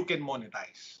and that you can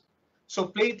monetize. So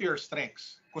play to your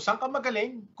strengths. Kung saan ka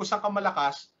magaling, kung saan ka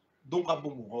malakas, doon ka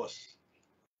bumuhos.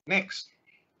 Next,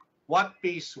 what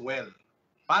pays well?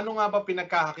 Paano nga ba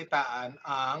pinagkakakitaan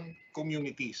ang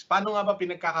communities? Paano nga ba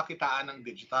pinagkakakitaan ang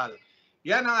digital?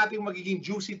 Yan ang ating magiging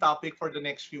juicy topic for the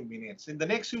next few minutes. In the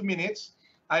next few minutes,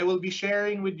 I will be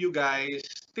sharing with you guys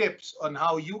tips on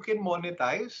how you can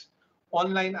monetize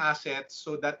online assets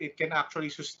so that it can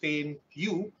actually sustain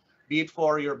you, be it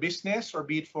for your business or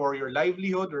be it for your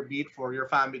livelihood or be it for your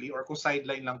family or kung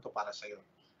sideline lang to para sa'yo.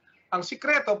 Ang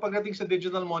sikreto pagdating sa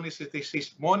digital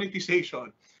monetization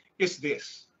is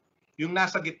this, yung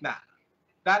nasa gitna.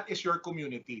 That is your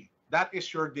community. That is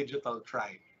your digital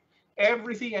tribe.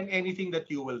 Everything and anything that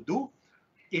you will do,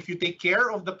 if you take care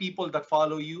of the people that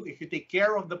follow you, if you take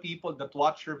care of the people that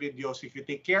watch your videos, if you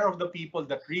take care of the people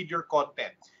that read your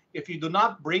content, if you do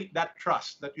not break that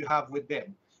trust that you have with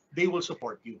them, they will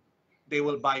support you. They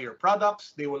will buy your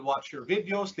products, they will watch your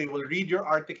videos, they will read your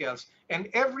articles, and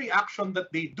every action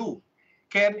that they do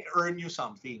can earn you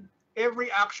something.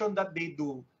 Every action that they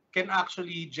do can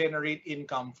actually generate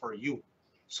income for you.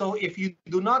 So if you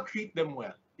do not treat them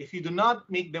well, if you do not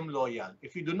make them loyal,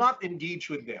 if you do not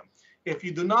engage with them, if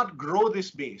you do not grow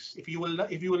this base, if you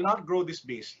will not grow this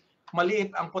base,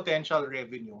 maliit ang potential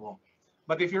revenue mo.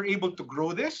 But if you're able to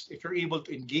grow this, if you're able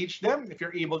to engage them, if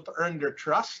you're able to earn their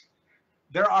trust,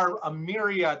 there are a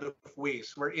myriad of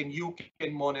ways wherein you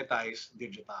can monetize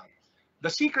digital. The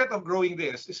secret of growing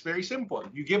this is very simple.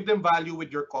 You give them value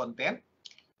with your content.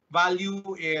 Value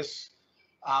is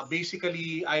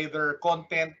basically either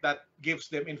content that gives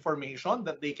them information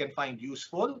that they can find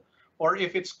useful, or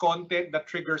if it's content that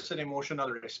triggers an emotional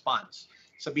response.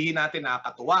 Sabihin natin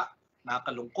nakakatuwa,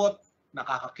 nakakalungkot,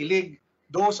 nakakakilig.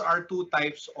 Those are two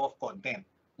types of content.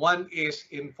 One is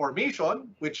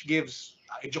information, which gives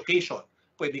education.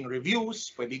 Pwedeng reviews,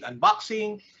 pwedeng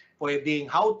unboxing, pwedeng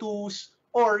how-tos,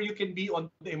 or you can be on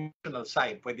the emotional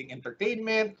side. Pwedeng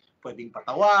entertainment, pwedeng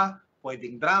patawa,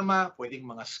 pwedeng drama, pwedeng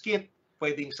mga skit,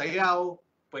 pwedeng sayaw,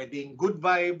 pwedeng good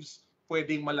vibes,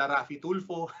 pwedeng malarafi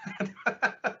tulfo,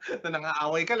 na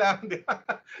nangaaway ka lang. Di ba?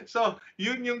 So,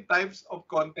 yun yung types of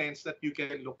contents that you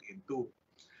can look into.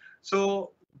 So,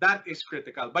 that is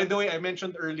critical. By the way, I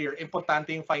mentioned earlier,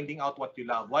 importante yung finding out what you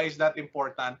love. Why is that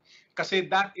important? Kasi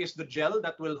that is the gel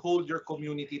that will hold your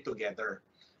community together.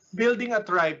 Building a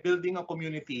tribe, building a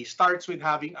community starts with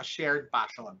having a shared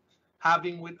passion,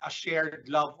 having with a shared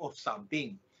love of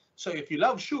something. So if you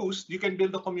love shoes, you can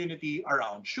build a community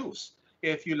around shoes.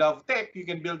 If you love tech, you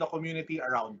can build a community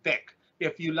around tech.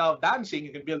 If you love dancing,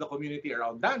 you can build a community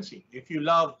around dancing. If you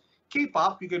love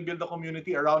K-pop, you can build a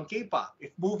community around K-pop.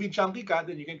 If movie junkie ka,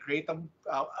 then you can create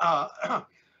a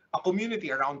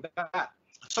community around that.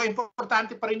 So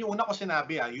importante pa rin yung una ko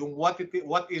sinabi, yung what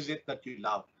is it that you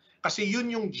love? Kasi yun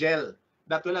yung gel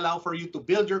that will allow for you to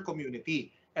build your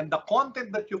community. And the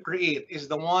content that you create is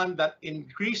the one that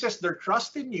increases their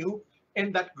trust in you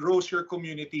and that grows your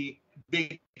community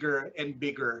bigger and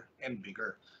bigger and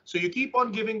bigger. So you keep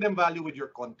on giving them value with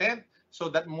your content so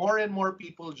that more and more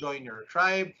people join your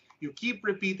tribe. You keep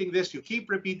repeating this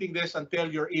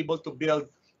until you're able to build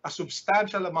a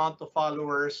substantial amount of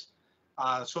followers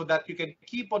so that you can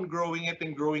keep on growing it.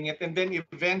 And then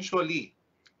eventually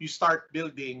you start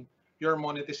building your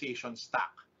monetization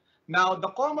stack. Now, the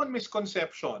common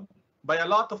misconception by a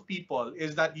lot of people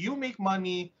is that you make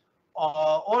money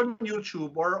on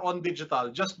YouTube or on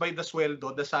digital just by the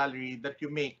sueldo, the salary that you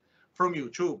make from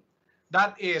YouTube.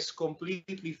 That is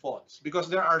completely false because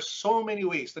there are so many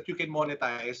ways that you can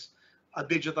monetize a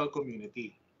digital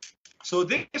community. So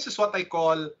this is what I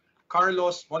call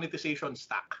Carlos monetization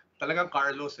stack. Talagang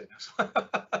Carlos eh.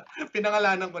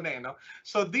 Pinangalanan ko na eh, no?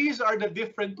 So these are the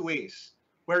different ways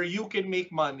where you can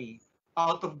make money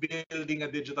out of building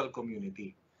a digital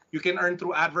community. You can earn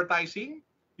through advertising,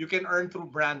 you can earn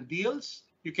through brand deals,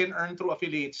 you can earn through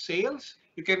affiliate sales,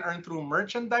 you can earn through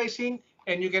merchandising,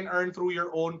 and you can earn through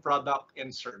your own product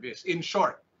and service. In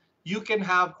short, you can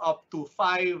have up to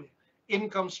 5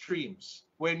 income streams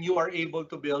when you are able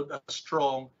to build a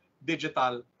strong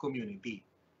digital community.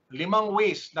 5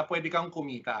 ways na pwede kang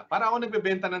kumita. Para ako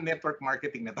nagbebenta ng network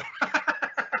marketing na to.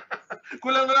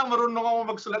 Kulang na lang marunong ako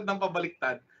magsulat ng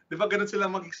pabaliktad. Di ba ganun sila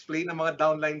mag-explain ng mga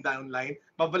downline,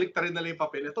 babalik ta rin nila yung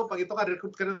papel. Ito, pag ito ka,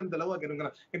 recruit ka ng dalawa,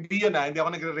 ganun. Hindi yun hindi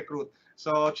ako nagre-recruit.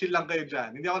 So, chill lang kayo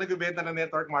dyan. Hindi ako nagbebenta ng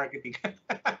network marketing.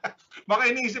 Baka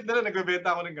iniisip nila,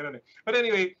 nagbebenta ako ng ganun eh. But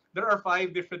anyway, there are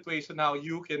 5 different ways on how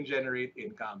you can generate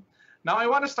income. Now,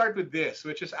 I want to start with this,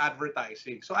 which is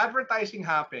advertising. So, advertising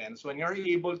happens when you're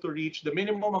able to reach the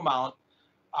minimum amount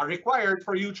required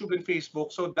for YouTube and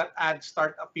Facebook so that ads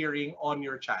start appearing on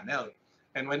your channel.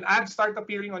 And when ads start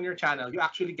appearing on your channel, you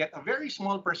actually get a very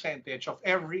small percentage of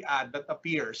every ad that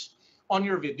appears on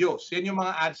your videos. Yan yung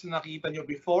mga ads na nakita nyo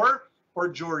before or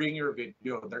during your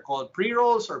video. They're called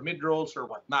pre-rolls or mid-rolls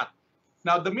or whatnot.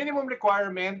 Now, the minimum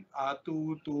requirement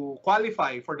to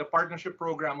qualify for the partnership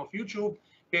program of YouTube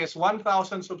is 1,000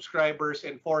 subscribers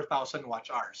and 4,000 watch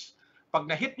hours.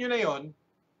 Pag na-hit nyo na yon,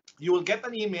 you will get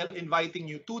an email inviting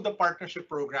you to the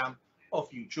partnership program of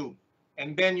YouTube.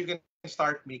 And then you can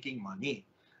start making money.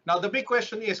 Now, the big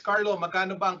question is, Carlo,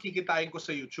 magkano ba ang kikitain ko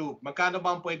sa YouTube? Magkano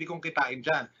ba ang pwede kong kitain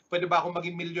dyan? Pwede ba akong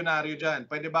maging milyonaryo dyan?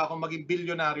 Pwede ba akong maging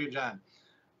bilyonaryo dyan?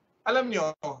 Alam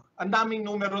nyo, ang daming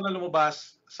numero na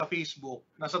lumabas sa Facebook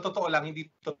na sa totoo lang, hindi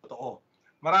totoo.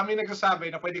 Maraming nagsasabi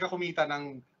na pwede ka kumita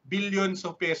ng billions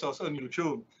of pesos on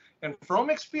YouTube. And from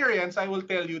experience, I will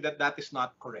tell you that that is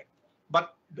not correct.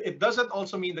 But it doesn't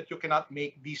also mean that you cannot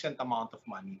make decent amount of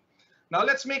money. Now,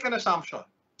 let's make an assumption.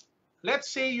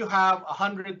 Let's say you have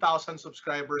 100,000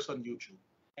 subscribers on YouTube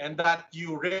and that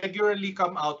you regularly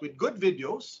come out with good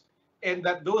videos and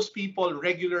that those people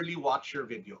regularly watch your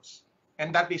videos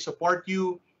and that they support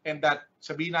you and that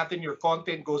sabihin natin your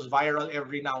content goes viral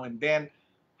every now and then.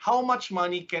 How much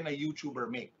money can a YouTuber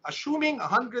make? Assuming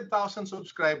 100,000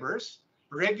 subscribers,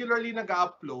 regularly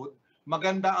nag-upload,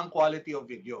 maganda ang quality of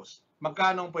videos.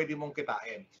 Magkano pwede mong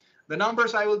kitain? The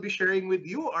numbers I will be sharing with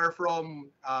you are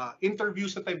from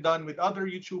interviews that I've done with other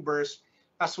YouTubers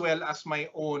as well as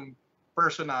my own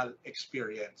personal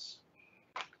experience.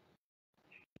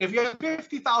 If you have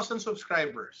 50,000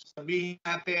 subscribers, sabihin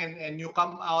natin, and you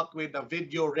come out with a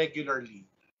video regularly,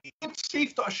 it's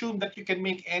safe to assume that you can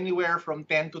make anywhere from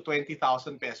 10 to 20,000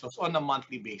 pesos on a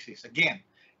monthly basis. Again,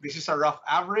 this is a rough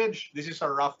average, this is a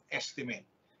rough estimate.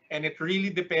 And it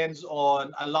really depends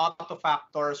on a lot of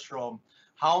factors from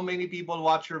how many people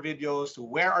watch your videos, to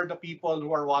where are the people who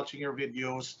are watching your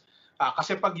videos.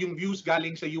 Kasi pag yung views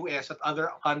galing sa US at other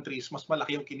countries, mas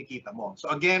malaki yung kinikita mo. So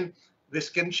again,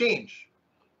 this can change.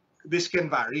 This can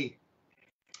vary.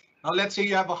 Now let's say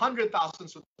you have 100,000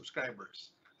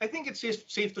 subscribers. I think it's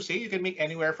safe to say you can make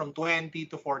anywhere from 20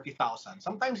 to 40,000,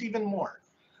 sometimes even more.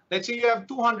 Let's say you have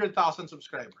 200,000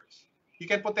 subscribers. You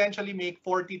can potentially make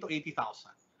 40 to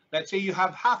 80,000. Let's say you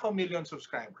have 500,000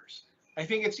 subscribers. I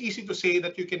think it's easy to say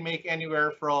that you can make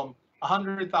anywhere from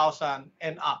 100,000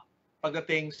 and up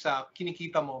pagdating sa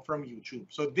kinikita mo from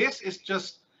YouTube. So this is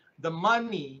just the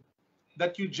money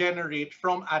that you generate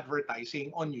from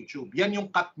advertising on YouTube. Yan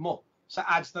yung cut mo sa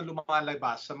ads na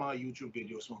lumalabas sa mga YouTube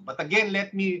videos mo. But again,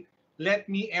 let me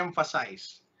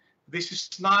emphasize, this is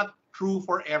not true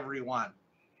for everyone.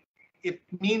 It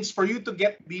means for you to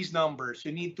get these numbers,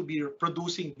 you need to be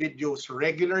producing videos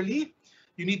regularly.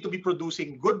 You need to be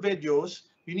producing good videos.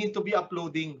 You need to be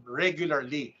uploading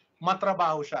regularly.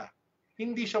 Matrabaho siya.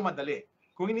 Hindi siya madali.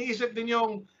 Kung iniisip din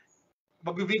yung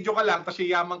mag-video ka lang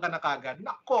kasi yaman ka na kagad,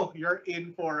 nako, you're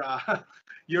in for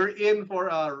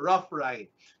a rough ride.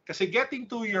 Kasi getting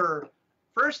to your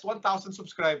first 1,000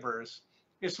 subscribers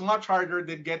is much harder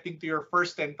than getting to your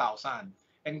first 10,000.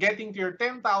 And getting to your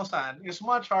 10,000 is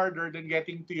much harder than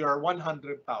getting to your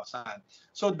 100,000.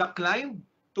 So the climb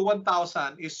to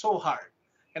 1,000 is so hard.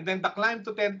 And then the climb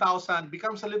to 10,000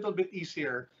 becomes a little bit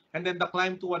easier. And then the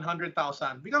climb to 100,000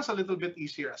 becomes a little bit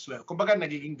easier as well. Kumbaga,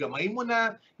 nagiging gamay mo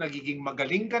na, nagiging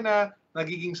magaling ka na,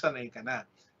 nagiging sanay ka na.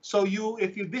 So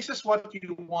if this is what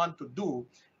you want to do,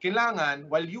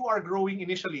 kailangan, while you are growing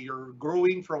initially, you're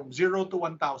growing from 0 to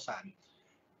 1,000,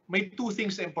 may 2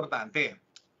 things na importante.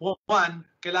 One,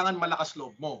 kailangan malakas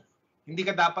loob mo. Hindi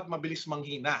ka dapat mabilis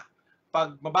manghina.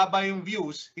 Pag mababa yung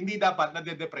views, hindi dapat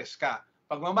nade-depress ka.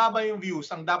 Pag mababa yung views,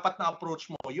 ang dapat na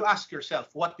approach mo, you ask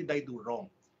yourself, what did I do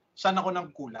wrong? Saan ako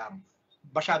nagkulang?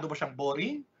 Masyado ba siyang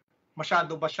boring?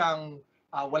 Masyado ba siyang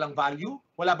walang value?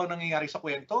 Wala bang nangyayari sa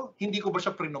kwento? Hindi ko ba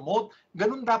siya prinomote?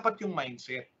 Ganun dapat yung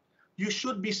mindset. You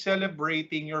should be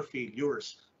celebrating your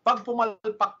failures. Pag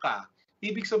pumalpak ka,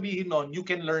 ibig sabihin nun, you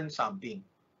can learn something.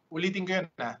 Ulitin ko yan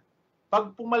na.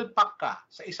 Pag pumalpak ka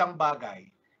sa isang bagay,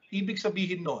 ibig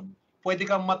sabihin nun, pwede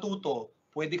kang matuto,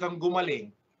 pwede kang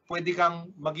gumaling, pwede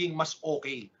kang maging mas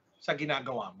okay sa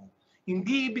ginagawa mo.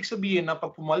 Hindi ibig sabihin na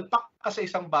pag pumalpak ka sa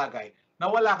isang bagay, na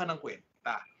wala ka ng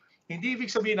kwenta. Hindi ibig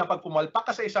sabihin na pag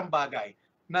pumalpak ka sa isang bagay,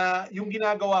 na yung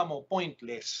ginagawa mo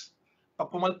pointless.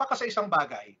 Pag pumalpak ka sa isang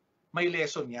bagay, may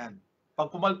lesson yan. Pag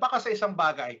pumalpak ka sa isang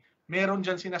bagay, meron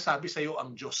dyan sinasabi sa iyo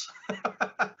ang Diyos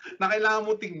na kailangan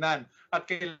mo tingnan at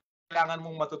kailangan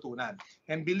mong matutunan.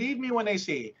 And believe me when I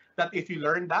say that if you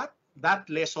learn that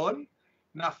lesson,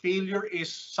 na failure is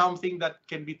something that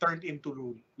can be turned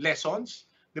into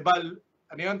lessons, di ba?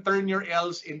 Ano yun? Turn your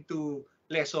L's into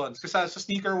lessons. Kasi sa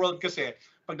sneaker world kasi,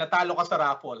 pag natalo ka sa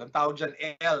raffle, ang tawag dyan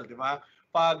L, di ba?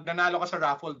 Pag nanalo ka sa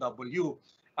raffle, W.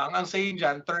 Ang saying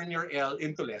dyan, turn your L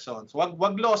into lessons.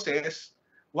 Wag losses,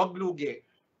 wag lugi,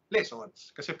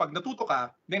 lessons. Kasi pag natuto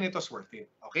ka, then it was worth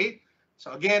it. Okay?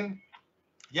 So again,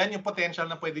 yan yung potential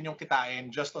na pwede nyong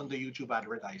kitain just on the YouTube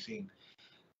advertising.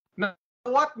 Now,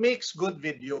 what makes good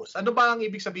videos? Ano ba ang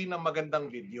ibig sabihin ng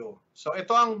magandang video? So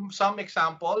ito ang some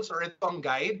examples or ito ang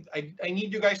guide. I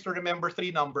need you guys to remember 3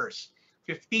 numbers.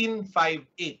 15, 5,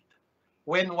 8.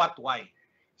 When, what, why.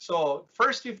 So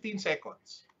first 15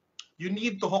 seconds, you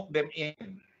need to hook them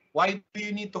in. Why do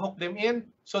you need to hook them in?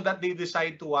 So that they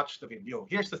decide to watch the video.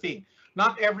 Here's the thing.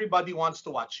 Not everybody wants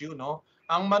to watch you, no?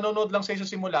 Ang manonood lang sa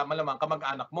simula, malamang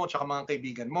kamag-anak mo, tsaka mga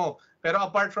kaibigan mo. Pero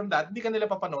apart from that, hindi ka nila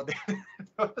papanoodin.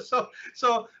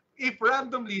 so, if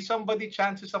randomly somebody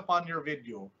chances upon your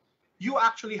video, you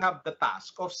actually have the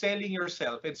task of selling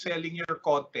yourself and selling your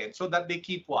content so that they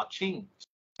keep watching,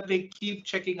 so that they keep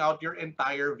checking out your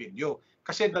entire video.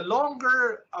 Kasi the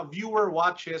longer a viewer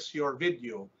watches your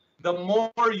video, the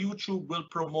more YouTube will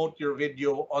promote your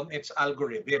video on its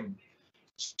algorithm.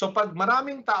 So pag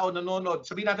maraming tao nanonood,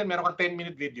 sabihin natin meron kang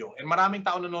 10-minute video, and maraming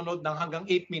tao nanonood ng hanggang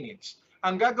 8 minutes,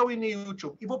 ang gagawin ni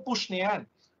YouTube, ipo-push na yan.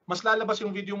 Mas lalabas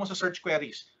yung video mo sa search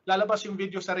queries, lalabas yung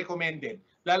video sa recommended,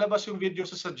 lalabas yung video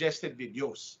sa suggested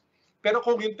videos. Pero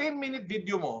kung yung 10-minute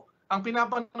video mo, ang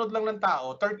pinapanood lang ng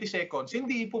tao, 30 seconds,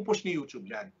 hindi ipo-push ni YouTube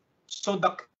yan. So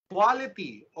the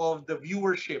quality of the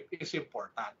viewership is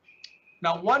important.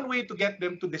 Now, one way to get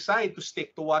them to decide to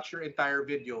stick to watch your entire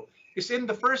video is in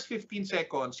the first 15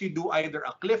 seconds, you do either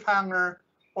a cliffhanger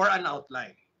or an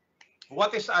outline.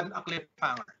 What is a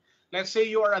cliffhanger? Let's say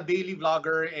you are a daily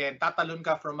vlogger and tatalon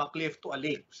ka from a cliff to a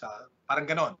lake. Parang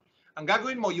ganon. Ang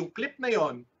gagawin mo, yung clip na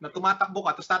yon na tumatakbo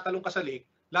ka, tapos tatalon ka sa lake,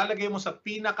 lalagay mo sa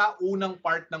pinakaunang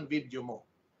part ng video mo.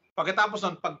 Pagkatapos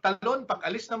nun, pagtalon,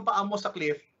 pag-alis ng paa mo sa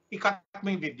cliff, i-cut mo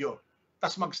yung video.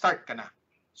 Tapos mag-start ka na.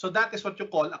 So that is what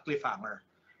you call a cliffhanger.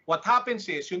 What happens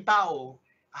is, yung tao,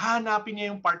 hanapin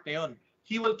niya yung part na yun.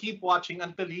 He will keep watching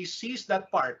until he sees that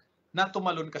part na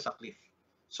tumalon ka sa cliff.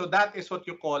 So that is what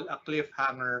you call a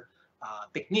cliffhanger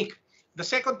technique. The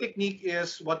second technique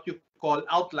is what you call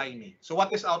outlining. So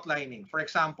what is outlining? For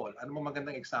example, ano mo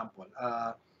magandang example?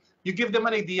 You give them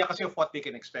an idea kasi of what they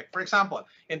can expect. For example,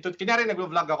 kunyari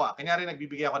nag-vlog ako, kunyari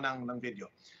nagbibigay ako ng video.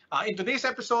 In today's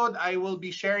episode, I will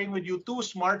be sharing with you 2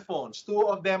 smartphones. 2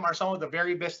 of them are some of the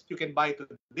very best you can buy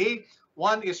today.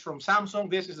 One is from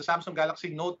Samsung. This is the Samsung Galaxy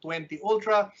Note 20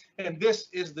 Ultra. And this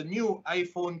is the new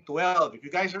iPhone 12. If you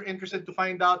guys are interested to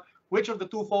find out which of the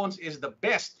 2 phones is the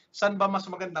best, saan ba mas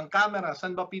magandang camera,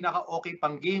 saan ba pinaka-okay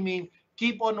pang gaming,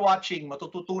 keep on watching.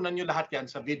 Matututunan nyo lahat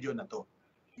yan sa video na to.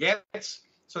 Gets?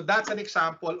 So that's an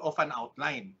example of an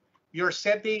outline. You're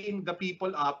setting the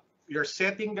people up, you're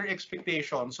setting their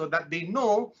expectations so that they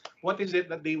know what is it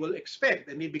that they will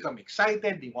expect, and they become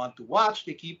excited, they want to watch,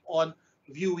 they keep on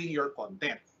viewing your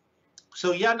content.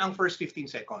 So yan ang first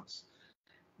 15 seconds.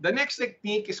 The next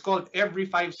technique is called every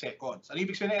 5 seconds. Ano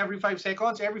ibig sabihin every 5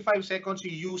 seconds? Every 5 seconds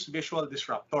you use visual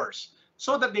disruptors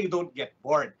so that they don't get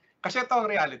bored. Kasi ito ang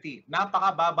reality,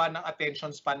 napakababa ng attention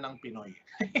span ng Pinoy.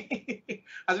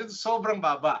 As in, sobrang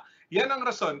baba. Yan ang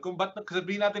rason kung ba't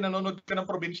sabihin natin nanonood ka ng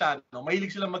probinsyano,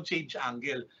 mahilig silang mag-change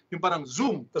angle. Yung parang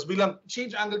zoom, tapos bilang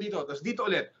change angle dito, tapos dito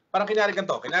ulit. Parang kinyari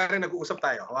ganito, kinyari nag-uusap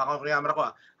tayo. Hawakan ko yung camera ko.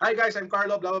 Hi guys, I'm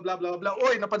Carlo, blah, blah, blah, blah, blah.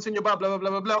 Oy, napansin nyo ba, blah,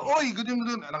 blah, blah, blah. Oy, good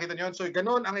yun. Nakita nyo yun? So,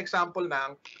 ganun ang example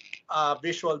ng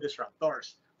visual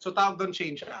disruptors. So, tawag doon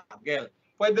change angle.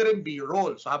 Pwede rin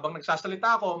B-roll. So, habang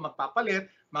nagsasalita ako, magpapalit,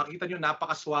 makikita nyo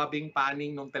napakaswabing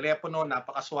panning ng telepono,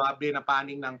 napakaswabe na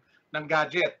panning ng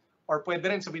gadget. Or pwede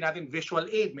rin sabihin natin visual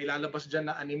aid, may lalabas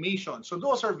dyan na animation. So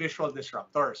those are visual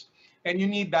disruptors. And you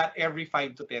need that every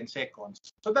 5 to 10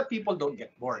 seconds so that people don't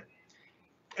get bored.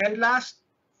 And last,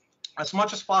 as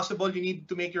much as possible, you need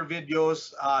to make your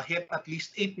videos hit at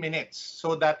least 8 minutes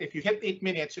so that if you hit 8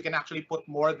 minutes, you can actually put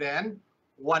more than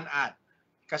 1 ad.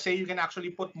 Kasi you can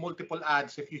actually put multiple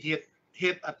ads if you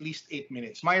hit at least 8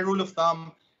 minutes. My rule of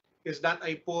thumb is that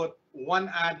I put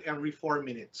 1 ad every 4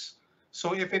 minutes.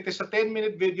 So if it is a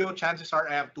 10-minute video, chances are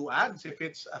I have 2 ads. If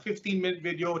it's a 15-minute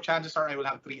video, chances are I will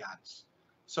have 3 ads.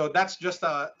 So that's just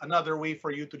another way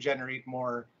for you to generate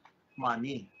more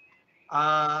money.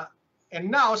 And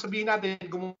now, sabihin natin,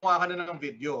 gumawa ka na ng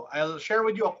video. I'll share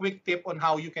with you a quick tip on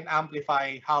how you can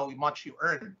amplify how much you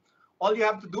earn. All you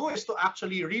have to do is to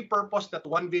actually repurpose that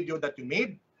one video that you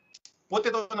made, put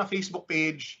it on a Facebook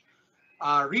page,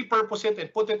 repurpose it and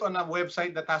put it on a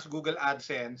website that has Google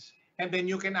AdSense, and then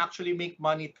you can actually make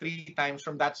money 3 times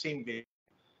from that same video.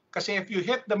 Kasi if you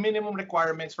hit the minimum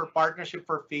requirements for partnership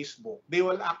for Facebook, they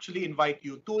will actually invite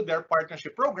you to their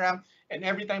partnership program, and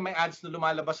every time may ads na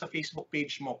lumalabas sa Facebook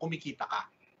page mo, kumikita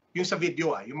ka. Yung sa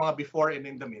video, yung mga before and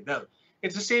in the middle.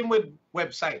 It's the same with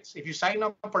websites. If you sign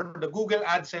up for the Google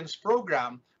AdSense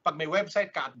program, pag may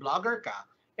website ka at blogger ka,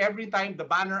 every time the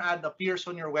banner ad appears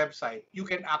on your website, you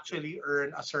can actually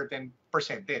earn a certain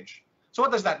percentage. So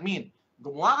what does that mean?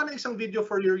 Gumawa ka ng isang video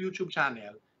for your YouTube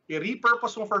channel,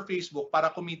 i-repurpose mo for Facebook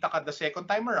para kumita ka the second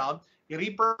time around,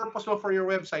 i-repurpose mo for your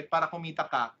website para kumita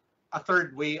ka a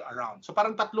third way around. So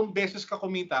parang 3 beses ka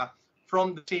kumita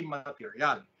from the same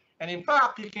material. And in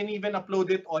fact, you can even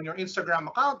upload it on your Instagram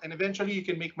account, and eventually you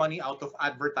can make money out of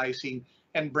advertising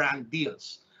and brand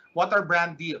deals. What are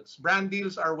brand deals? Brand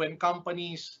deals are when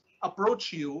companies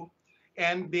approach you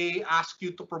and they ask you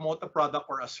to promote a product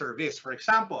or a service. For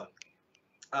example,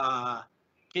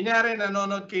 kunyari,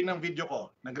 nanonood kayo ng video ko,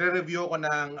 nagre-review ako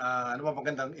ng, ano ba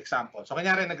magandang example? So,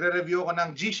 kunyari, nagre-review ako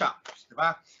ng G-Shock, di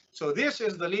ba? So, this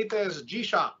is the latest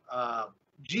G-Shock,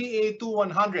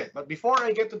 GA2100. But before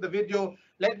I get to the video,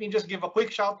 let me just give a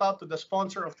quick shout out to the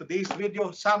sponsor of today's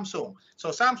video, Samsung. So,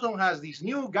 Samsung has these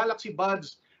new Galaxy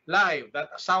Buds Live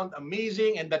that sound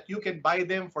amazing and that you can buy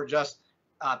them for just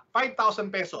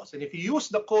 5,000 pesos. And if you use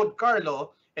the code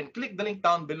Carlo and click the link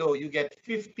down below, you get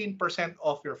 15%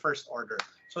 off your first order.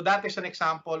 So that is an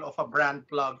example of a brand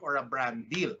plug or a brand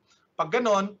deal. Pag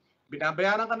ganon,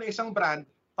 binabayaran ka ng isang brand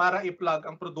para i-plug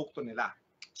ang produkto nila.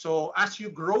 So as you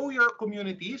grow your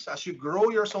communities, as you grow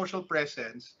your social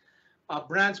presence,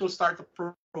 brands will start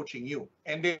approaching you.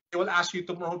 And they will ask you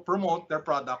to promote their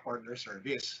product or their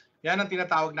service. Yan ang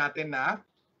tinatawag natin na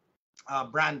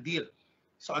brand deal.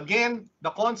 So again, the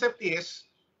concept is,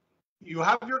 you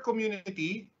have your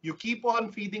community, you keep on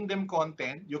feeding them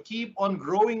content, you keep on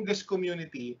growing this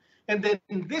community, and then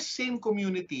this same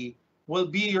community will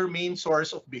be your main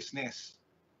source of business.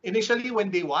 Initially,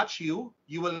 when they watch you,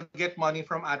 you will get money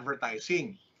from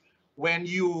advertising. When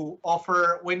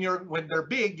they're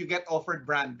big, you get offered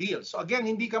brand deals. So again,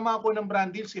 hindi ka makakuha ng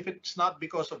brand deals if it's not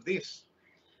because of this.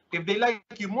 If they like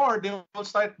you more, they will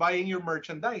start buying your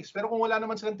merchandise. Pero kung wala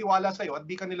naman silang tiwala sa'yo at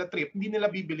di ka nila trip, hindi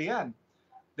nila bibili yan.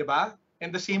 Diba?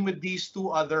 And the same with these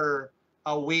 2 other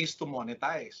ways to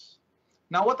monetize.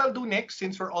 Now, what I'll do next,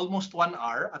 since we're almost 1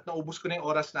 hour at naubos ko na yung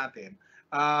oras natin,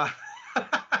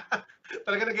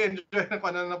 talaga nag-enjoy na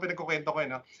kung ano na pinagkukwento ko.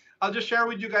 No? I'll just share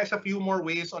with you guys a few more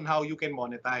ways on how you can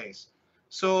monetize.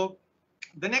 So,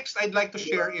 the next I'd like to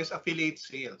share is affiliate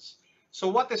sales. So,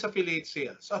 what is affiliate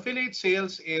sales? So, affiliate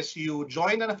sales is you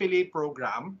join an affiliate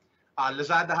program.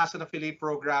 Lazada has an affiliate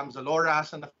program. Zalora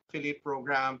has an affiliate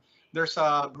program. There's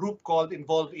a group called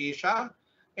Involve Asia.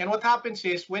 And what happens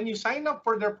is, when you sign up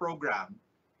for their program,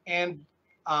 and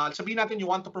sabihin natin you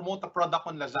want to promote a product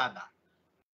on Lazada,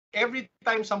 every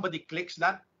time somebody clicks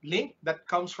that link that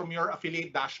comes from your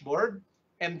affiliate dashboard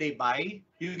and they buy,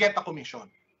 you get a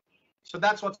commission. So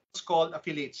that's what's called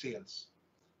affiliate sales.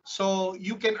 So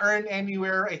you can earn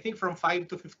anywhere, I think, from 5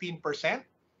 to 15%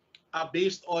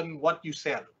 based on what you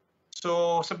sell.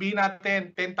 So sabihin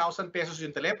natin 10,000 pesos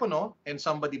yung telepono and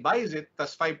somebody buys it,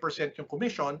 tas 5% yung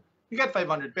commission, you get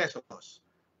 500 pesos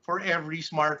for every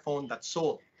smartphone that's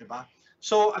sold, di ba?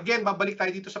 So again, babalik tayo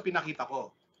dito sa pinakita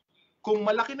ko. Kung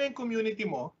malaki na yung community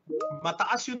mo,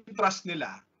 mataas yung trust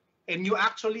nila, and you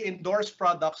actually endorse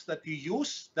products that you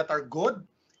use that are good,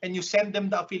 and you send them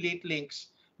the affiliate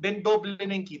links, then doble na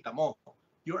yung kita mo.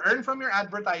 You earn from your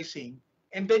advertising,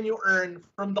 and then you earn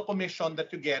from the commission that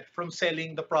you get from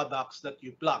selling the products that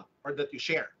you plug or that you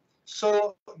share.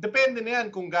 So, depende na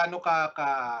yan kung gaano ka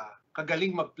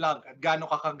kagaling mag-plug at gaano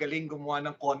ka kagaling gumawa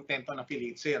ng content on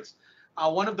affiliate sales.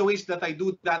 One of the ways that I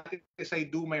do that is I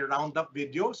do my roundup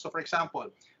videos. So, for example,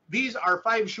 these are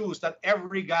 5 shoes that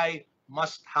every guy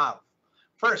must have.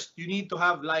 First, you need to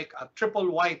have like a triple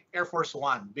white Air Force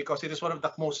One because it is one of the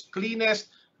most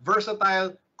cleanest,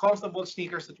 versatile, comfortable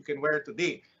sneakers that you can wear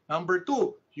today. Number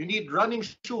 2, you need running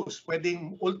shoes.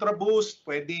 Pwedeng Ultra Boost,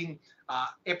 pwedeng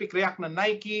Epic React na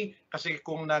Nike kasi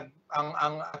kung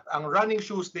ang running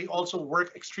shoes, they also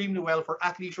work extremely well for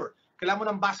athleisure. Kailangan mo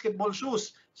ng basketball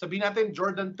shoes. Sabihin natin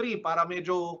Jordan 3 para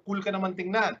medyo cool ka naman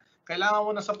tingnan. Kailangan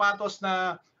mo ng sapatos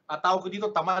na tawag ko dito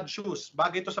tamad shoes.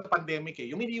 Bagay ito sa pandemic eh.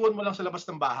 Yung iniiwan mo lang sa labas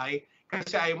ng bahay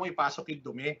kasi ayaw mo ipasok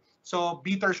yung dumi. So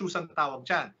beater shoes ang tawag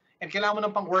dyan. and kailangan mo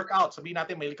ng pang-workout. Sabihin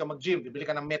natin, mahilig ka mag-gym, bibili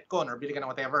ka ng Metcon or bili ka ng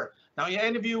whatever. Now, if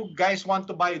any of you guys want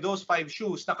to buy those 5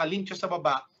 shoes, nakalink siya sa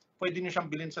baba, pwede nyo siyang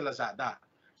bilhin sa Lazada.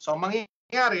 So, ang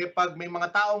mangyayari, pag may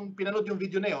mga taong pinanood yung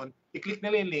video na yon, i-click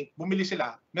nila yung link, bumili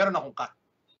sila, meron akong cut.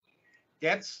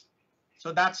 Gets?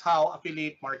 So, that's how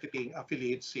affiliate marketing,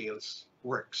 affiliate sales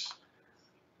works.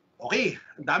 Okay,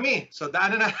 ang dami. So,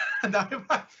 daanan na, ang dami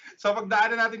pa. So,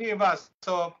 pagdaanan natin yung iba.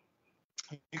 So,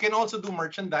 you can also do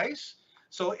merchandise.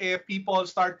 So if people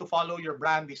start to follow your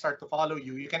brand, they start to follow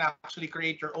you, you can actually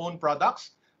create your own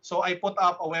products. So I put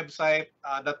up a website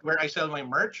where I sell my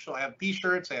merch. So I have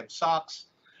t-shirts, I have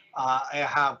socks, I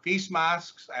have face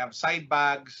masks, I have side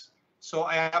bags. So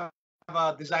I have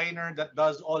a designer that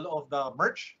does all of the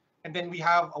merch. And then we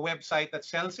have a website that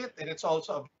sells it, and it's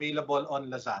also available on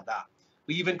Lazada.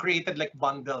 We even created like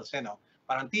bundles, you know,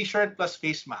 parang t-shirt plus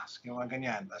face mask, yung mga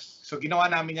ganyan. So ginawa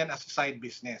namin yan as a side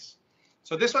business.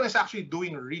 So this one is actually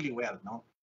doing really well, no?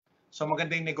 So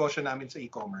maganda yung negosyo namin sa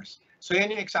e-commerce. So yan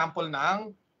yung example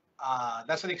ng,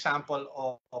 that's an example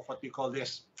of what we call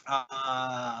this,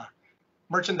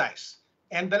 merchandise.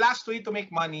 And the last way to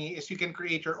make money is you can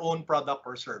create your own product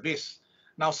or service.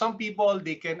 Now, some people,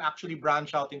 they can actually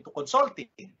branch out into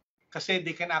consulting kasi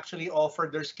they can actually offer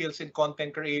their skills in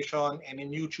content creation and in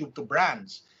YouTube to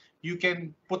brands. You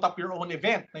can put up your own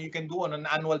event na you can do on an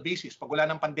annual basis. Pag wala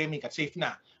ng pandemic at safe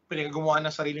na, pwede ka gumawa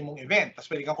ng sarili mong event. Tapos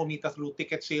pwede kang kumita through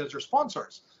ticket sales or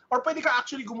sponsors. Or pwede ka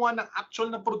actually gumawa ng actual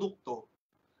na produkto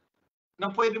na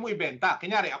pwede mo ibenta.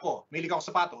 Kunyari ako, mahilig ako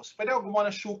sapatos, pwede ako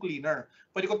gumawa ng shoe cleaner.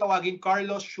 Pwede ko tawagin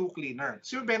Carlos Shoe Cleaner.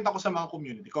 So ibenta ko sa mga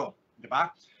community ko. Di ba?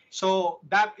 So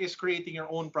that is creating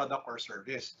your own product or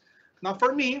service. Now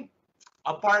for me,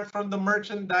 apart from the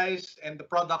merchandise and the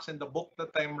products and the book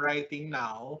that I'm writing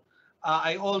now,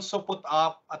 I also put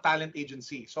up a talent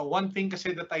agency. So one thing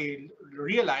kasi that I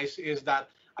realized is that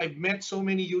I've met so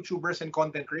many YouTubers and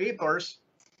content creators,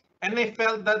 and I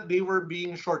felt that they were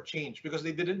being shortchanged because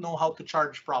they didn't know how to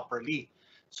charge properly.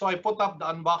 So I put up the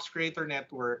Unbox Creator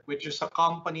Network, which is a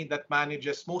company that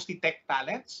manages mostly tech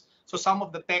talents. So some of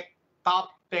the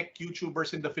top tech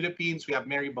YouTubers in the Philippines, we have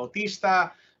Mary Bautista,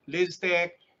 Liz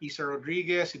Tech, Isa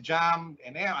Rodriguez, Jam,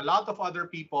 and a lot of other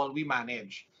people we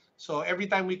manage. So every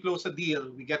time we close a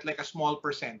deal, we get like a small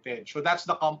percentage. So that's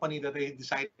the company that I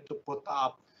decided to put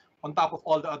up on top of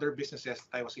all the other businesses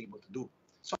that I was able to do.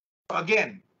 So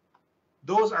again,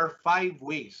 those are 5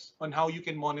 ways on how you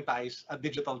can monetize a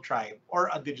digital tribe or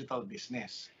a digital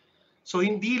business. So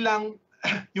hindi lang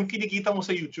yung kinikita mo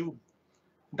sa YouTube.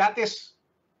 That is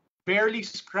barely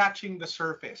scratching the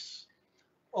surface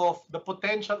of the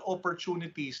potential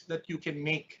opportunities that you can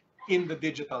make in the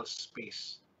digital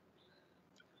space.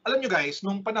 Alam nyo guys,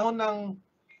 nung panahon ng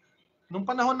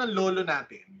lolo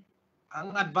natin,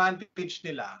 ang advantage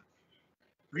nila,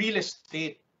 real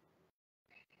estate.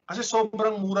 Kasi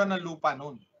sobrang mura ng lupa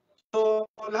noon. So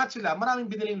lahat sila, maraming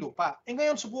biniling lupa. Eh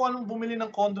ngayon, subukan mong bumili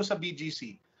ng condo sa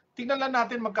BGC. Tingnan lang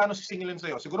natin magkano sisingilin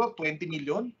sa'yo. Siguro 20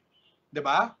 million, di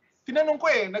ba? Tinanong ko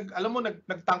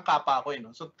nagtangka pa ako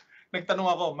no? So nagtanong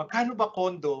ako, magkano ba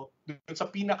condo sa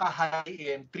pinaka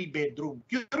high-end 3-bedroom?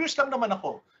 Curious lang naman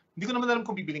ako. Hindi ko naman alam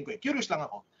kung bibiling ko Curious lang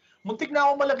ako. Muntik na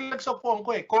ako malaglag sa phone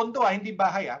ko Condo hindi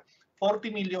bahay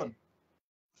 40 million.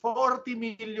 40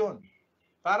 million.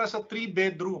 Para sa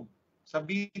 3-bedroom sa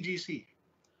BGC.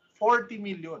 40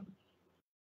 million.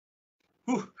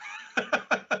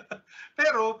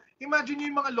 Pero,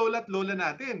 imagine yung mga lola at lola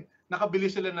natin.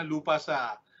 Nakabili sila ng lupa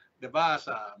sa, 'di ba,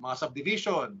 sa mga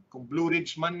subdivision. Kung Blue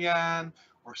Ridge man yan,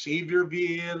 or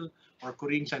Saviorville, or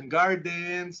Corinthian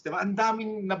Gardens, 'di ba? Ang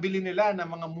daming nabili nila na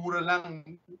mga mura lang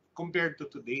compared to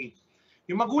today.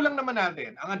 Yung magulang naman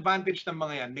natin, ang advantage ng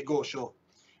mga yan, negosyo.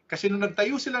 Kasi nung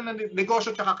nagtayo sila ng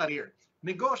negosyo tsaka career.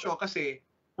 Negosyo kasi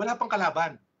wala pang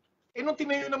kalaban. Nung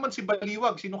tinayo naman si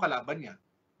Baliwag, sino kalaban niya?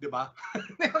 'Di ba?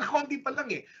 Konti pa lang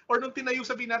Or nung tinayo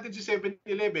sabihin natin si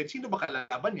 7-Eleven, sino ba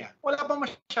kalaban niya? Wala pang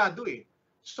masyado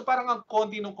So parang ang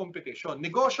konti ng competition.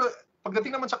 Negosyo,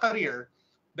 pagdating naman sa career,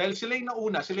 dahil sila yung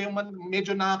nauna, sila yung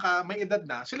medyo may edad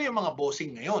na, sila yung mga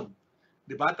bossing ngayon.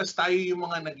 Diba? Tapos tayo yung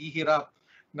mga naghihirap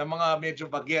na mga medyo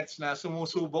bagets na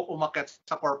sumusubok umakyat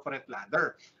sa corporate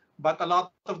ladder. But a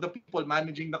lot of the people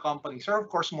managing the companies are of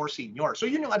course more senior. So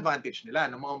yun yung advantage nila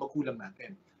ng mga magulang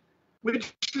natin.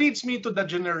 Which leads me to the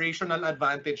generational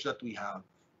advantage that we have.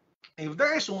 If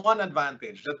there is one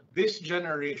advantage that this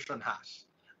generation has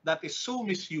that is so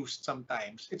misused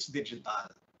sometimes, it's digital.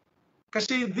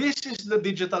 Kasi this is the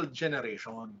digital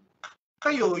generation.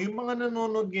 kayo, yung mga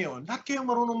nanonood ngayon, lahat kayo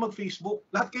marunong mag-Facebook,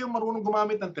 lahat kayo marunong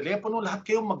gumamit ng telepono, lahat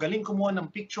kayo magaling kumuha ng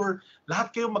picture,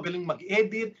 lahat kayo magaling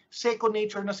mag-edit, second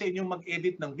nature na sa inyo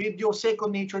mag-edit ng video,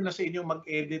 second nature na sa inyo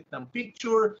mag-edit ng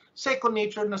picture, second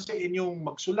nature na sa inyong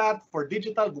magsulat for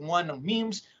digital, gumawa ng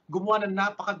memes, gumawa ng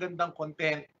napakagandang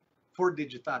content for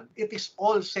digital. It is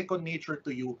all second nature to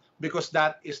you because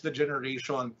that is the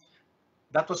generation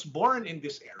that was born in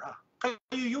this era. Kayo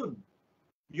yun.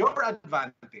 Your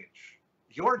advantage,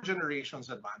 your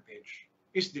generation's advantage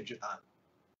is digital.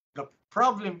 The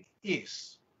problem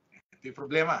is, ito yung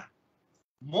problema,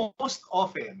 most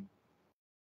often,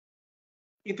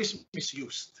 it is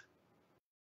misused.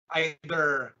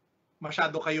 Either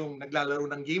masyado kayong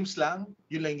naglalaro ng games lang,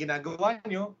 yun lang yung ginagawa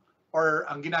nyo, or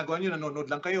ang ginagawa nyo,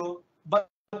 nanonood lang kayo. But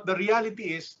the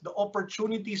reality is, the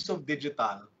opportunities of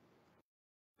digital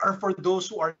are for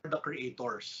those who are the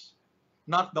creators,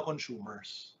 not the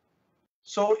consumers.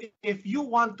 So if you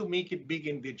want to make it big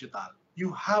in digital,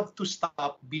 you have to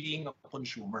stop being a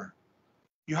consumer.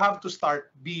 You have to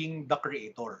start being the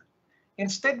creator.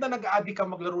 Instead na nag-aadi ka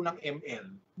maglaro ng ML,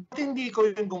 ba't hindi ikaw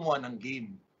yung gumawa ng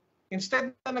game?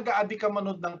 Instead na nag-aadi ka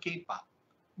manood ng K-pop,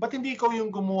 ba't hindi ikaw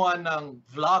yung gumawa ng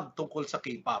vlog tungkol sa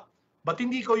K-pop? Ba't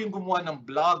hindi ikaw yung gumawa ng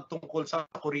vlog tungkol sa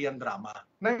Korean drama?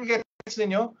 Nag-gets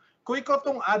ninyo? Kung ikaw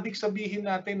tong addict sabihin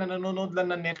natin na nanonood lang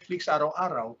ng Netflix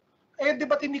araw-araw, eh di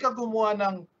ba't hindi ka gumawa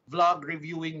ng vlog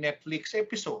reviewing Netflix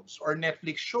episodes or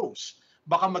Netflix shows?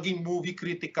 Baka maging movie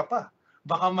critic ka pa.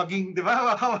 Baka maging, di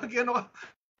ba?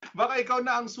 Baka ikaw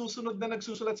na ang susunod na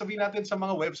nagsusulat, sabihin natin, sa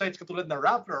mga websites katulad na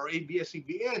Rappler or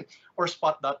ABS-CBN or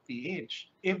Spot.ph.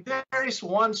 If there is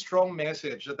one strong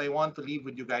message that I want to leave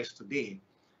with you guys today,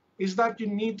 is that you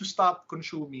need to stop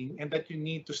consuming and that you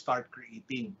need to start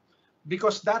creating.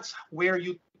 Because that's where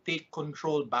you take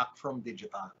control back from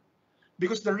digital.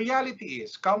 Because the reality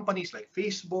is, companies like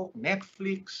Facebook,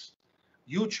 Netflix,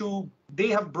 YouTube, they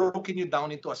have broken you down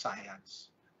into a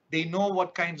science. They know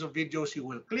what kinds of videos you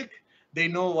will click, they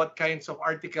know what kinds of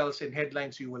articles and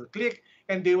headlines you will click,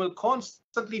 and they will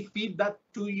constantly feed that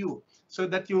to you so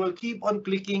that you will keep on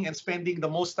clicking and spending the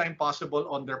most time possible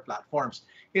on their platforms.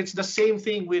 It's the same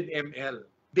thing with ML.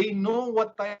 They know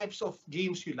what types of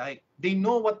games you like. They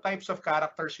know what types of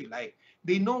characters you like.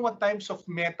 They know what types of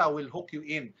meta will hook you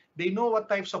in. They know what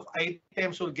types of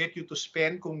items will get you to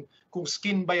spend, kung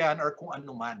skin ba yan or kung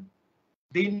ano man.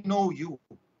 They know you.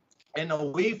 And a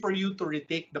way for you to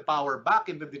retake the power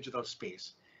back in the digital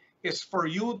space is for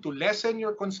you to lessen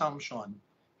your consumption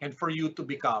and for you to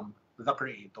become the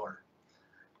creator.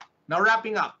 Now,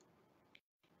 wrapping up,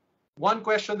 one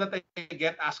question that I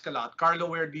get asked a lot, Carlo,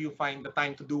 where do you find the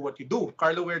time to do what you do?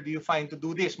 Carlo, where do you find to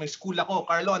do this? May school ako.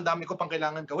 Carlo, ang dami ko pang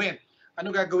kailangan gawin.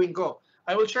 Ano gagawin ko?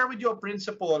 I will share with you a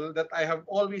principle that I have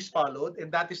always followed,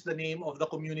 and that is the name of the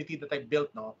community that I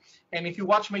built. No? And if you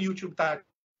watch my YouTube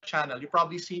channel, you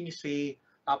probably see me say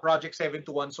Project 7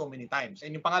 to 1 so many times.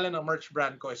 And yung pangalan ng merch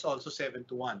brand ko is also 7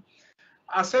 to 1.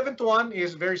 7 to 1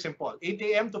 is very simple. 8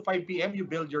 a.m. to 5 p.m., you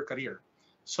build your career.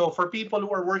 So for people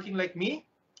who are working like me,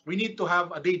 we need to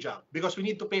have a day job because we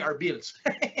need to pay our bills.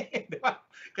 Diba?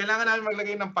 Kailangan namin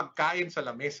maglagay ng pagkain sa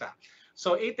lamesa.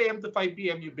 So 8 a.m. to 5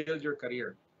 p.m., you build your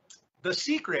career. The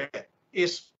secret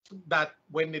is that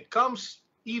when it comes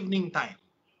evening time,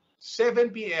 7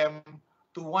 p.m.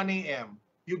 to 1 a.m.,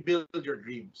 you build your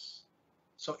dreams.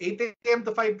 So 8 a.m.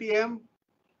 to 5 p.m.,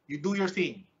 you do your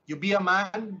thing. You be a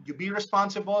man, you be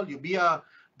responsible, you be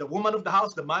the woman of the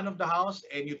house, the man of the house,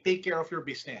 and you take care of your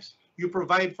business. You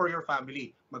provide for your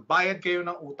family. Magbayad kayo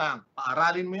ng utang.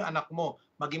 Paaralin mo yung anak mo.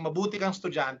 Maging mabuti kang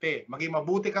estudyante. Maging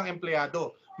mabuti kang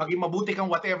empleyado. Maging mabuti kang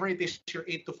whatever it is your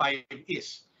 8 to 5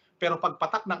 is. Pero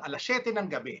pagpatak ng alas 7 ng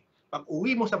gabi, pag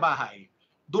uwi mo sa bahay,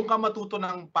 doon ka matuto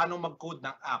ng paano mag-code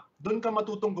ng app. Doon ka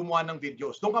matutong gumawa ng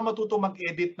videos. Doon ka matutong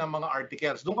mag-edit ng mga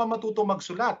articles. Doon ka matutong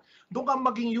magsulat. Doon ka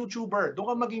maging YouTuber. Doon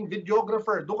ka maging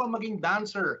videographer. Doon ka maging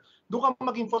dancer. Doon ka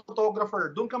maging photographer.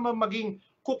 Doon ka maging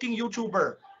cooking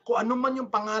YouTuber. Kung ano man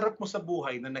yung pangarap mo sa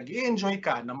buhay na nag-i-enjoy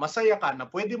ka, na masaya ka, na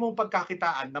pwede mong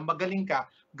pagkakitaan, na magaling ka,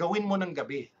 gawin mo ng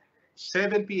gabi.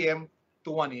 7 p.m.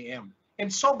 to 1 a.m. And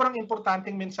sobrang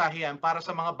importanteng mensahe yan para sa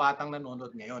mga batang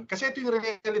nanonood ngayon. Kasi ito yung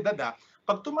realidad.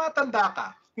 Pag tumatanda ka,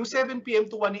 yung 7 p.m.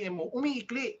 to 1 a.m. mo,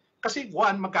 umiikli. Kasi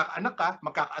one, magkakaanak ka,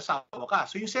 magkakaasawa ka.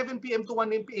 So yung 7 p.m. to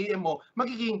 1 a.m. mo,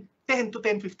 magiging 10 to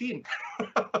 10:15.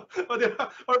 O, diba?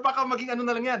 Or baka maging ano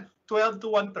na lang yan, 12 to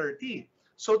 1:30.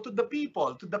 So to the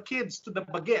people, to the kids, to the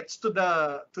bagets, to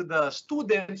the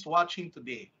students watching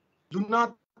today, do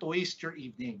not waste your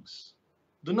evenings.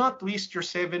 Do not waste your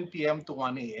 7 p.m. to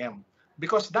 1 a.m.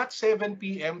 Because that 7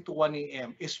 p.m. to 1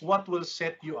 a.m. is what will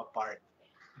set you apart.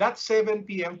 that 7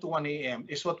 p.m. to 1 a.m.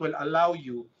 is what will allow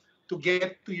you to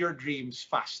get to your dreams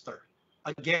faster.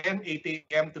 Again, 8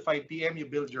 a.m. to 5 p.m., you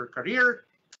build your career.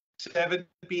 7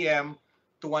 p.m.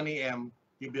 to 1 a.m.,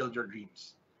 you build your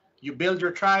dreams. You build your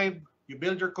tribe, you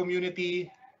build your community,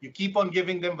 you keep on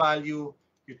giving them value,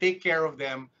 you take care of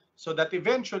them, so that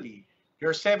eventually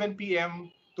your 7 p.m.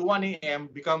 to 1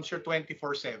 a.m. becomes your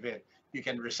 24/7. You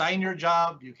can resign your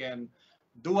job, you can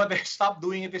do what stop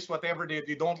doing it is whatever that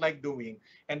you don't like doing,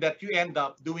 and that you end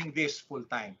up doing this full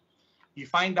time. You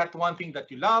find that one thing that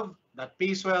you love, that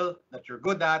pays well, that you're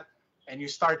good at, and you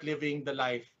start living the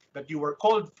life that you were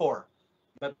called for,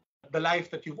 the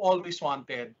life that you've always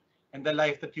wanted, and the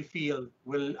life that you feel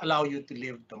will allow you to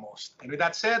live the most. And with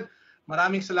that said,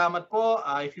 maraming salamat po.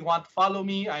 If you want to follow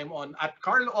me, I'm on at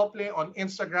Carlo Ople on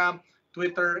Instagram,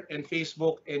 Twitter, and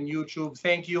Facebook, and YouTube.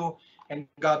 Thank you,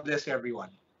 and God bless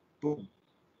everyone. Boom.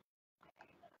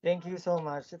 Thank you so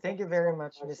much. Thank you very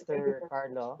much, Mr.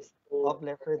 Carlo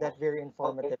Ople, for that very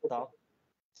informative talk.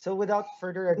 So without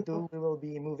further ado, we will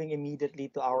be moving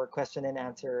immediately to our question and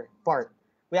answer part.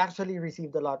 We actually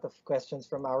received a lot of questions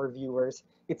from our viewers.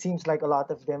 It seems like a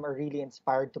lot of them are really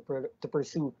inspired to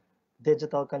pursue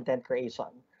digital content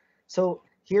creation. So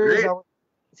Great.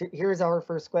 here is our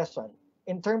first question.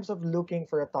 In terms of looking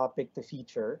for a topic to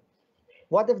feature,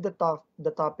 what if the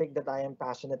topic that I am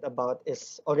passionate about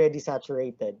is already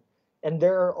saturated and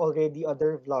there are already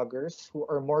other vloggers who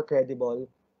are more credible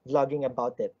vlogging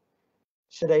about it?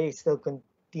 Should I still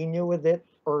continue with it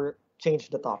or change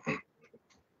the topic?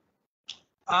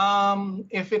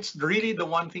 If it's really the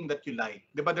one thing that you like,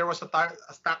 di ba there was a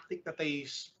tactic that I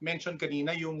mentioned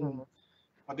kanina, yung Mhm.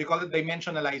 what do you call it,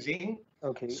 dimensionalizing.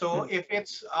 Okay. So if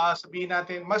it's sabihin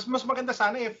natin, mas maganda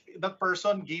sana if that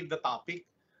person gave the topic.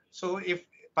 So if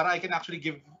para I can actually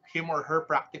give him or her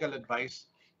practical advice.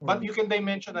 But Mm. you can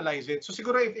dimensionalize it. So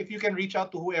siguro if you can reach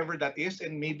out to whoever that is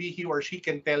and maybe he or she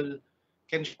can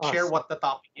share Us. what the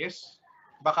topic is,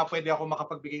 baka pwede ako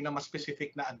makapagbigay ng mas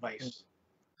specific na Mm. advice.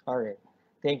 All right.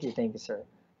 Thank you, sir.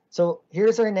 So,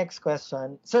 here's our next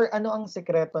question. Sir, ano ang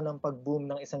sekreto ng pag-boom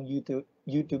ng isang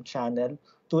YouTube channel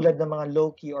tulad ng mga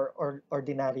low-key or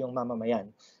ordinaryong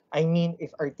mamamayan? I mean, if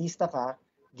artista ka,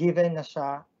 given na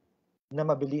siya na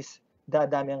mabilis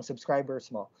dadami ang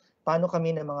subscribers mo, paano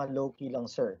kami ng mga low-key lang,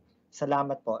 sir?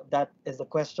 Salamat po. That is the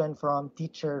question from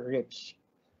Teacher Rich.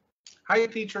 Hi,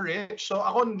 Teacher Rich. So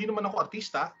ako, hindi naman ako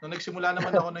artista. Nung nagsimula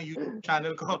naman ako ng YouTube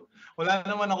channel ko, wala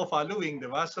naman ako following, di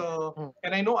ba? So, Mm.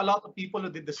 and I know a lot of people who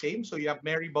did the same. So you have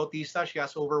Mary Bautista. She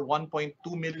has over 1.2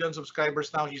 million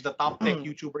subscribers now. She's the top tech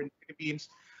YouTuber in the Philippines.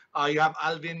 You have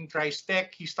Alvin Tries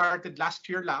Tech. He started last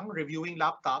year lang reviewing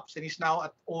laptops and he's now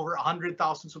at over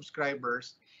 100,000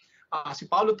 subscribers. Si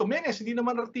Paolo Tomenes, hindi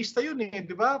naman artista yun eh,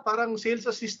 di ba? Parang sales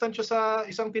assistant siya sa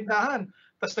isang tindahan.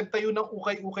 Tapos nagtayo ng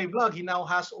ukay-ukay vlog. He now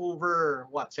has over,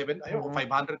 what,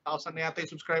 500,000 na yata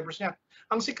yung subscribers niya.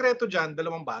 Ang sikreto dyan,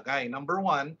 dalawang bagay. Number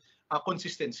one,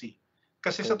 consistency.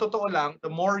 Kasi sa totoo lang,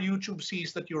 the more YouTube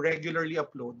sees that you regularly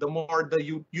upload, the more the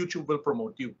YouTube will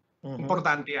promote you.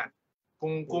 Importante yan.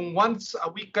 Kung once a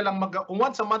week ka lang kung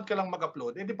once a month ka lang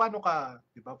mag-upload, eh di paano ka,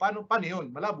 di ba? Paano 'yun?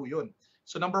 Malabo 'yun.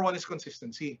 So number one is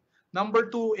consistency.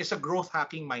 Number two is a growth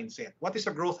hacking mindset. What is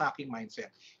a growth hacking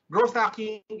mindset? Growth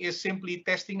hacking is simply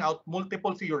testing out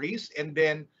multiple theories and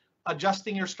then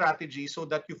adjusting your strategy so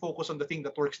that you focus on the thing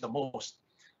that works the most.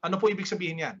 Ano po ibig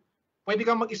sabihin yan? Pwede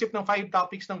kang mag-isip ng 5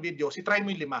 topics ng videos, i-try mo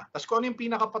yung 5. Tapos kung ano yung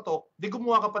pinakapatok, di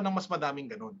gumawa ka pa ng mas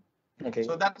madaming ganun. Okay.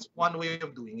 So that's one way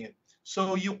of doing it.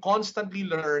 So you constantly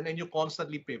learn and you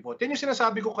constantly pivot. Yan yung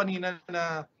sinasabi ko kanina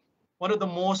na one of the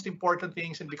most important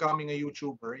things in becoming a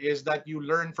YouTuber is that you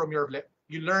learn from your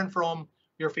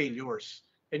failures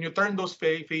and you turn those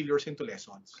failures into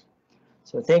lessons.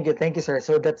 So thank you, sir.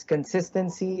 So that's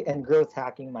consistency and growth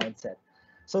hacking mindset.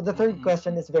 So the third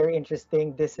question is very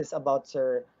interesting. This is about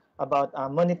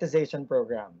monetization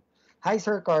program. Hi,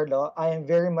 Sir Carlo. I am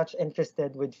very much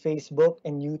interested with Facebook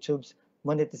and YouTube's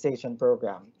monetization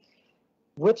program,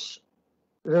 which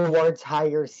rewards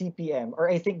higher CPM,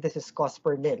 or I think this is cost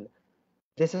per mil.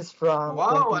 This is from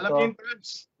Wow, alam niyo yung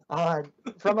terms.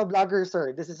 from a vlogger,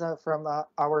 sir. This is from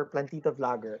our Plantito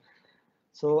vlogger.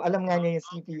 So, alam nga niya yung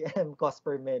CPM, cost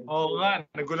per mil. Oo nga,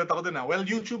 nagulat ako dun ah. Well,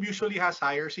 YouTube usually has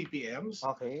higher CPMs,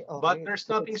 Okay. but there's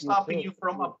If nothing it's stopping YouTube.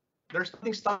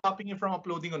 you from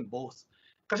uploading on both.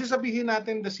 Kasi sabihin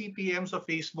natin the CPMs of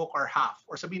Facebook are half,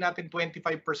 or sabihin natin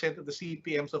 25% of the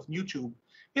CPMs of YouTube,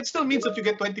 it still means that you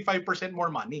get 25%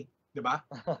 more money. Diba?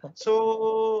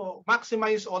 So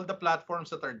maximize all the platforms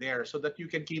that are there so that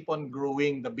you can keep on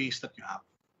growing the base that you have.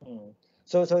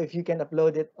 So if you can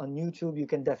upload it on YouTube, you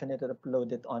can definitely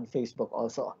upload it on Facebook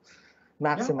also.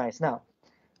 Maximize. Yeah. Now,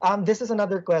 This is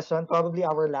another question, probably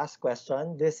our last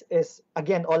question. This is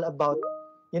again all about,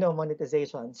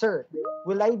 monetization. Sir,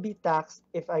 will I be taxed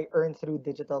if I earn through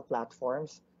digital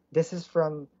platforms? This is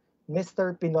from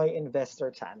Mr. Pinoy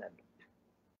Investor Channel.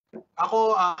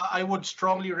 Ako, I would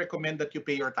strongly recommend that you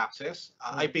pay your taxes.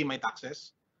 I Mm. pay my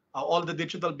taxes. All the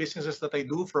digital businesses that I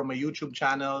do, from my YouTube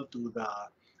channel to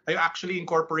I actually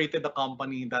incorporated a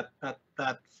company that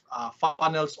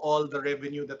funnels all the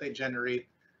revenue that I generate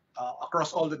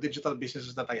across all the digital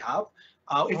businesses that I have.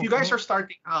 If you guys Okay. are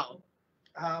starting out,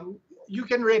 you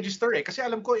can register eh. Kasi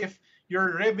alam ko if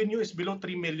your revenue is below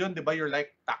 3 million, di ba, you're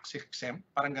like tax exempt.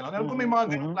 Parang gano'n. Alam ko may Mm-hmm. mga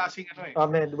ganong Mm-hmm. klaseng ano eh. I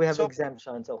mean, we have So,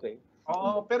 exemptions. Okay.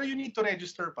 oo, pero you need to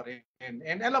register pa rin.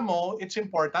 And alam mo, it's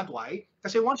important. Why?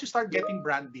 Kasi once you start getting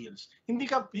brand deals, hindi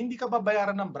ka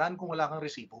babayaran ng brand kung wala kang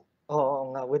resibo.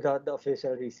 Oo nga, without the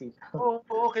official receipt.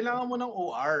 Oo, kailangan mo ng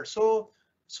OR. So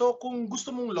kung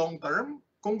gusto mong long term,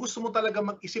 kung gusto mo talaga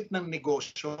mag-isip ng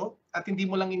negosyo at hindi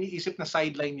mo lang iniisip na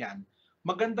sideline 'yan,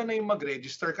 maganda na yung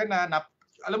mag-register ka na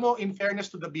alam mo, in fairness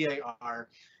to the BIR,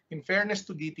 in fairness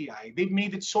to DTI, they've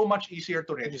made it so much easier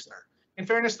to register. In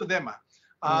fairness to them,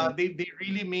 Mm. they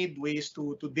really made ways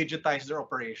to digitize their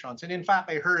operations. And in fact,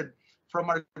 I heard from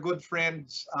our good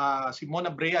friends, si Mona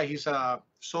Brea, he's a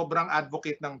sobrang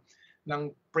advocate ng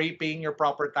paying your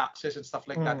proper taxes and stuff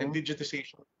like that, and Mm-hmm.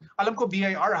 digitization. Alam ko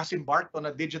BIR has embarked on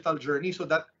a digital journey so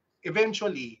that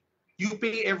eventually you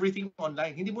pay everything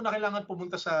online. Hindi mo na kailangan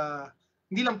pumunta sa,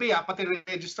 hindi lang pay, pati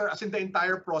register, as in the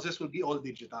entire process will be all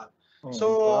digital. Mm. So,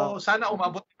 Wow. sana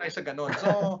umabot tayo sa ganun.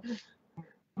 So,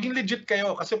 maging legit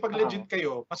kayo kasi pag legit Wow.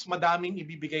 kayo, mas madaming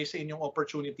ibibigay sa inyong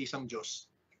opportunities ang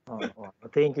Diyos. Oh, wow.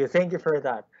 Thank you. Thank you for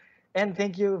that. And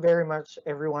thank you very much,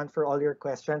 everyone, for all your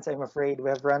questions. I'm afraid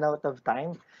we have run out of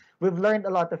time. We've learned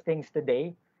a lot of things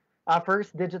today.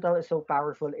 First, digital is so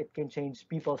powerful, it can change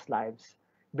people's lives.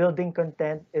 Building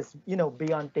content is,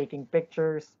 beyond taking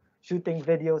pictures, shooting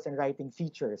videos, and writing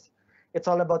features. It's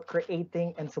all about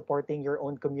creating and supporting your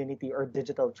own community or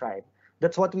digital tribe.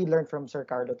 That's what we learned from Sir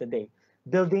Carlo today.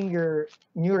 Building your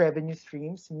new revenue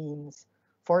streams means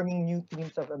forming new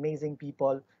teams of amazing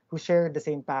people who share the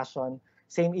same passion,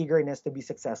 same eagerness to be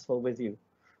successful with you.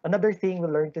 Another thing we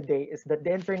learned today is that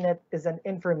the internet is an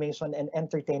information and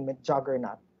entertainment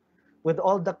juggernaut. With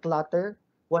all the clutter,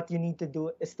 what you need to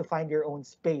do is to find your own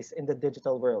space in the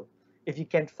digital world. If you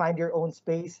can't find your own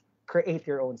space, create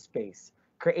your own space.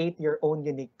 Create your own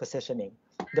unique positioning.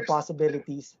 The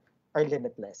possibilities are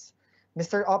limitless.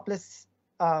 Mr. Ople's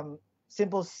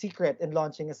simple secret in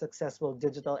launching a successful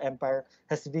digital empire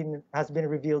has been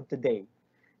revealed today,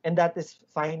 and that is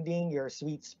finding your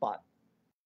sweet spot.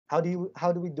 How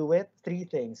do we do it? Three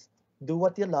things: do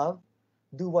what you love,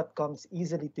 do what comes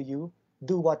easily to you,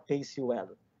 do what pays you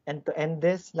well. And to end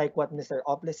this, like what Mr.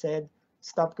 Ople said,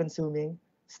 stop consuming,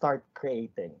 start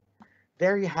creating.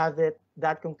 There you have it.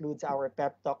 That concludes our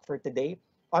pep talk for today.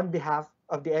 On behalf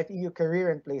of the FEU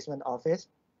Career and Placement Office,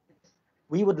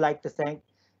 we would like to thank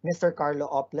Mr. Carlo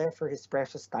Ople for his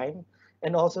precious time,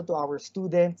 and also to our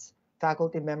students,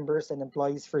 faculty members, and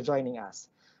employees for joining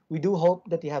us. We do hope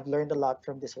that you have learned a lot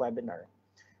from this webinar.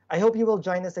 I hope you will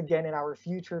join us again in our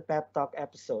future Pep Talk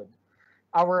episode.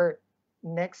 Our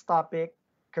next topic,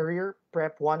 Career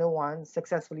Prep 101,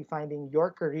 successfully finding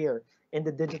your career in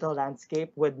the digital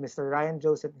landscape with Mr. Ryan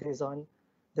Joseph Dizon,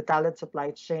 the talent supply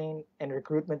chain and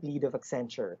recruitment lead of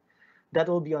Accenture. That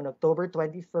will be on October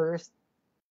 21st,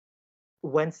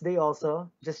 Wednesday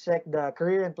also. Just check the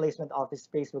Career and Placement Office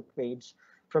Facebook page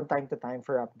from time to time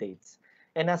for updates.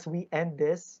 And as we end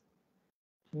this,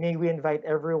 may we invite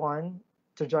everyone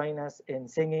to join us in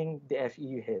singing the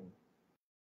FEU hymn.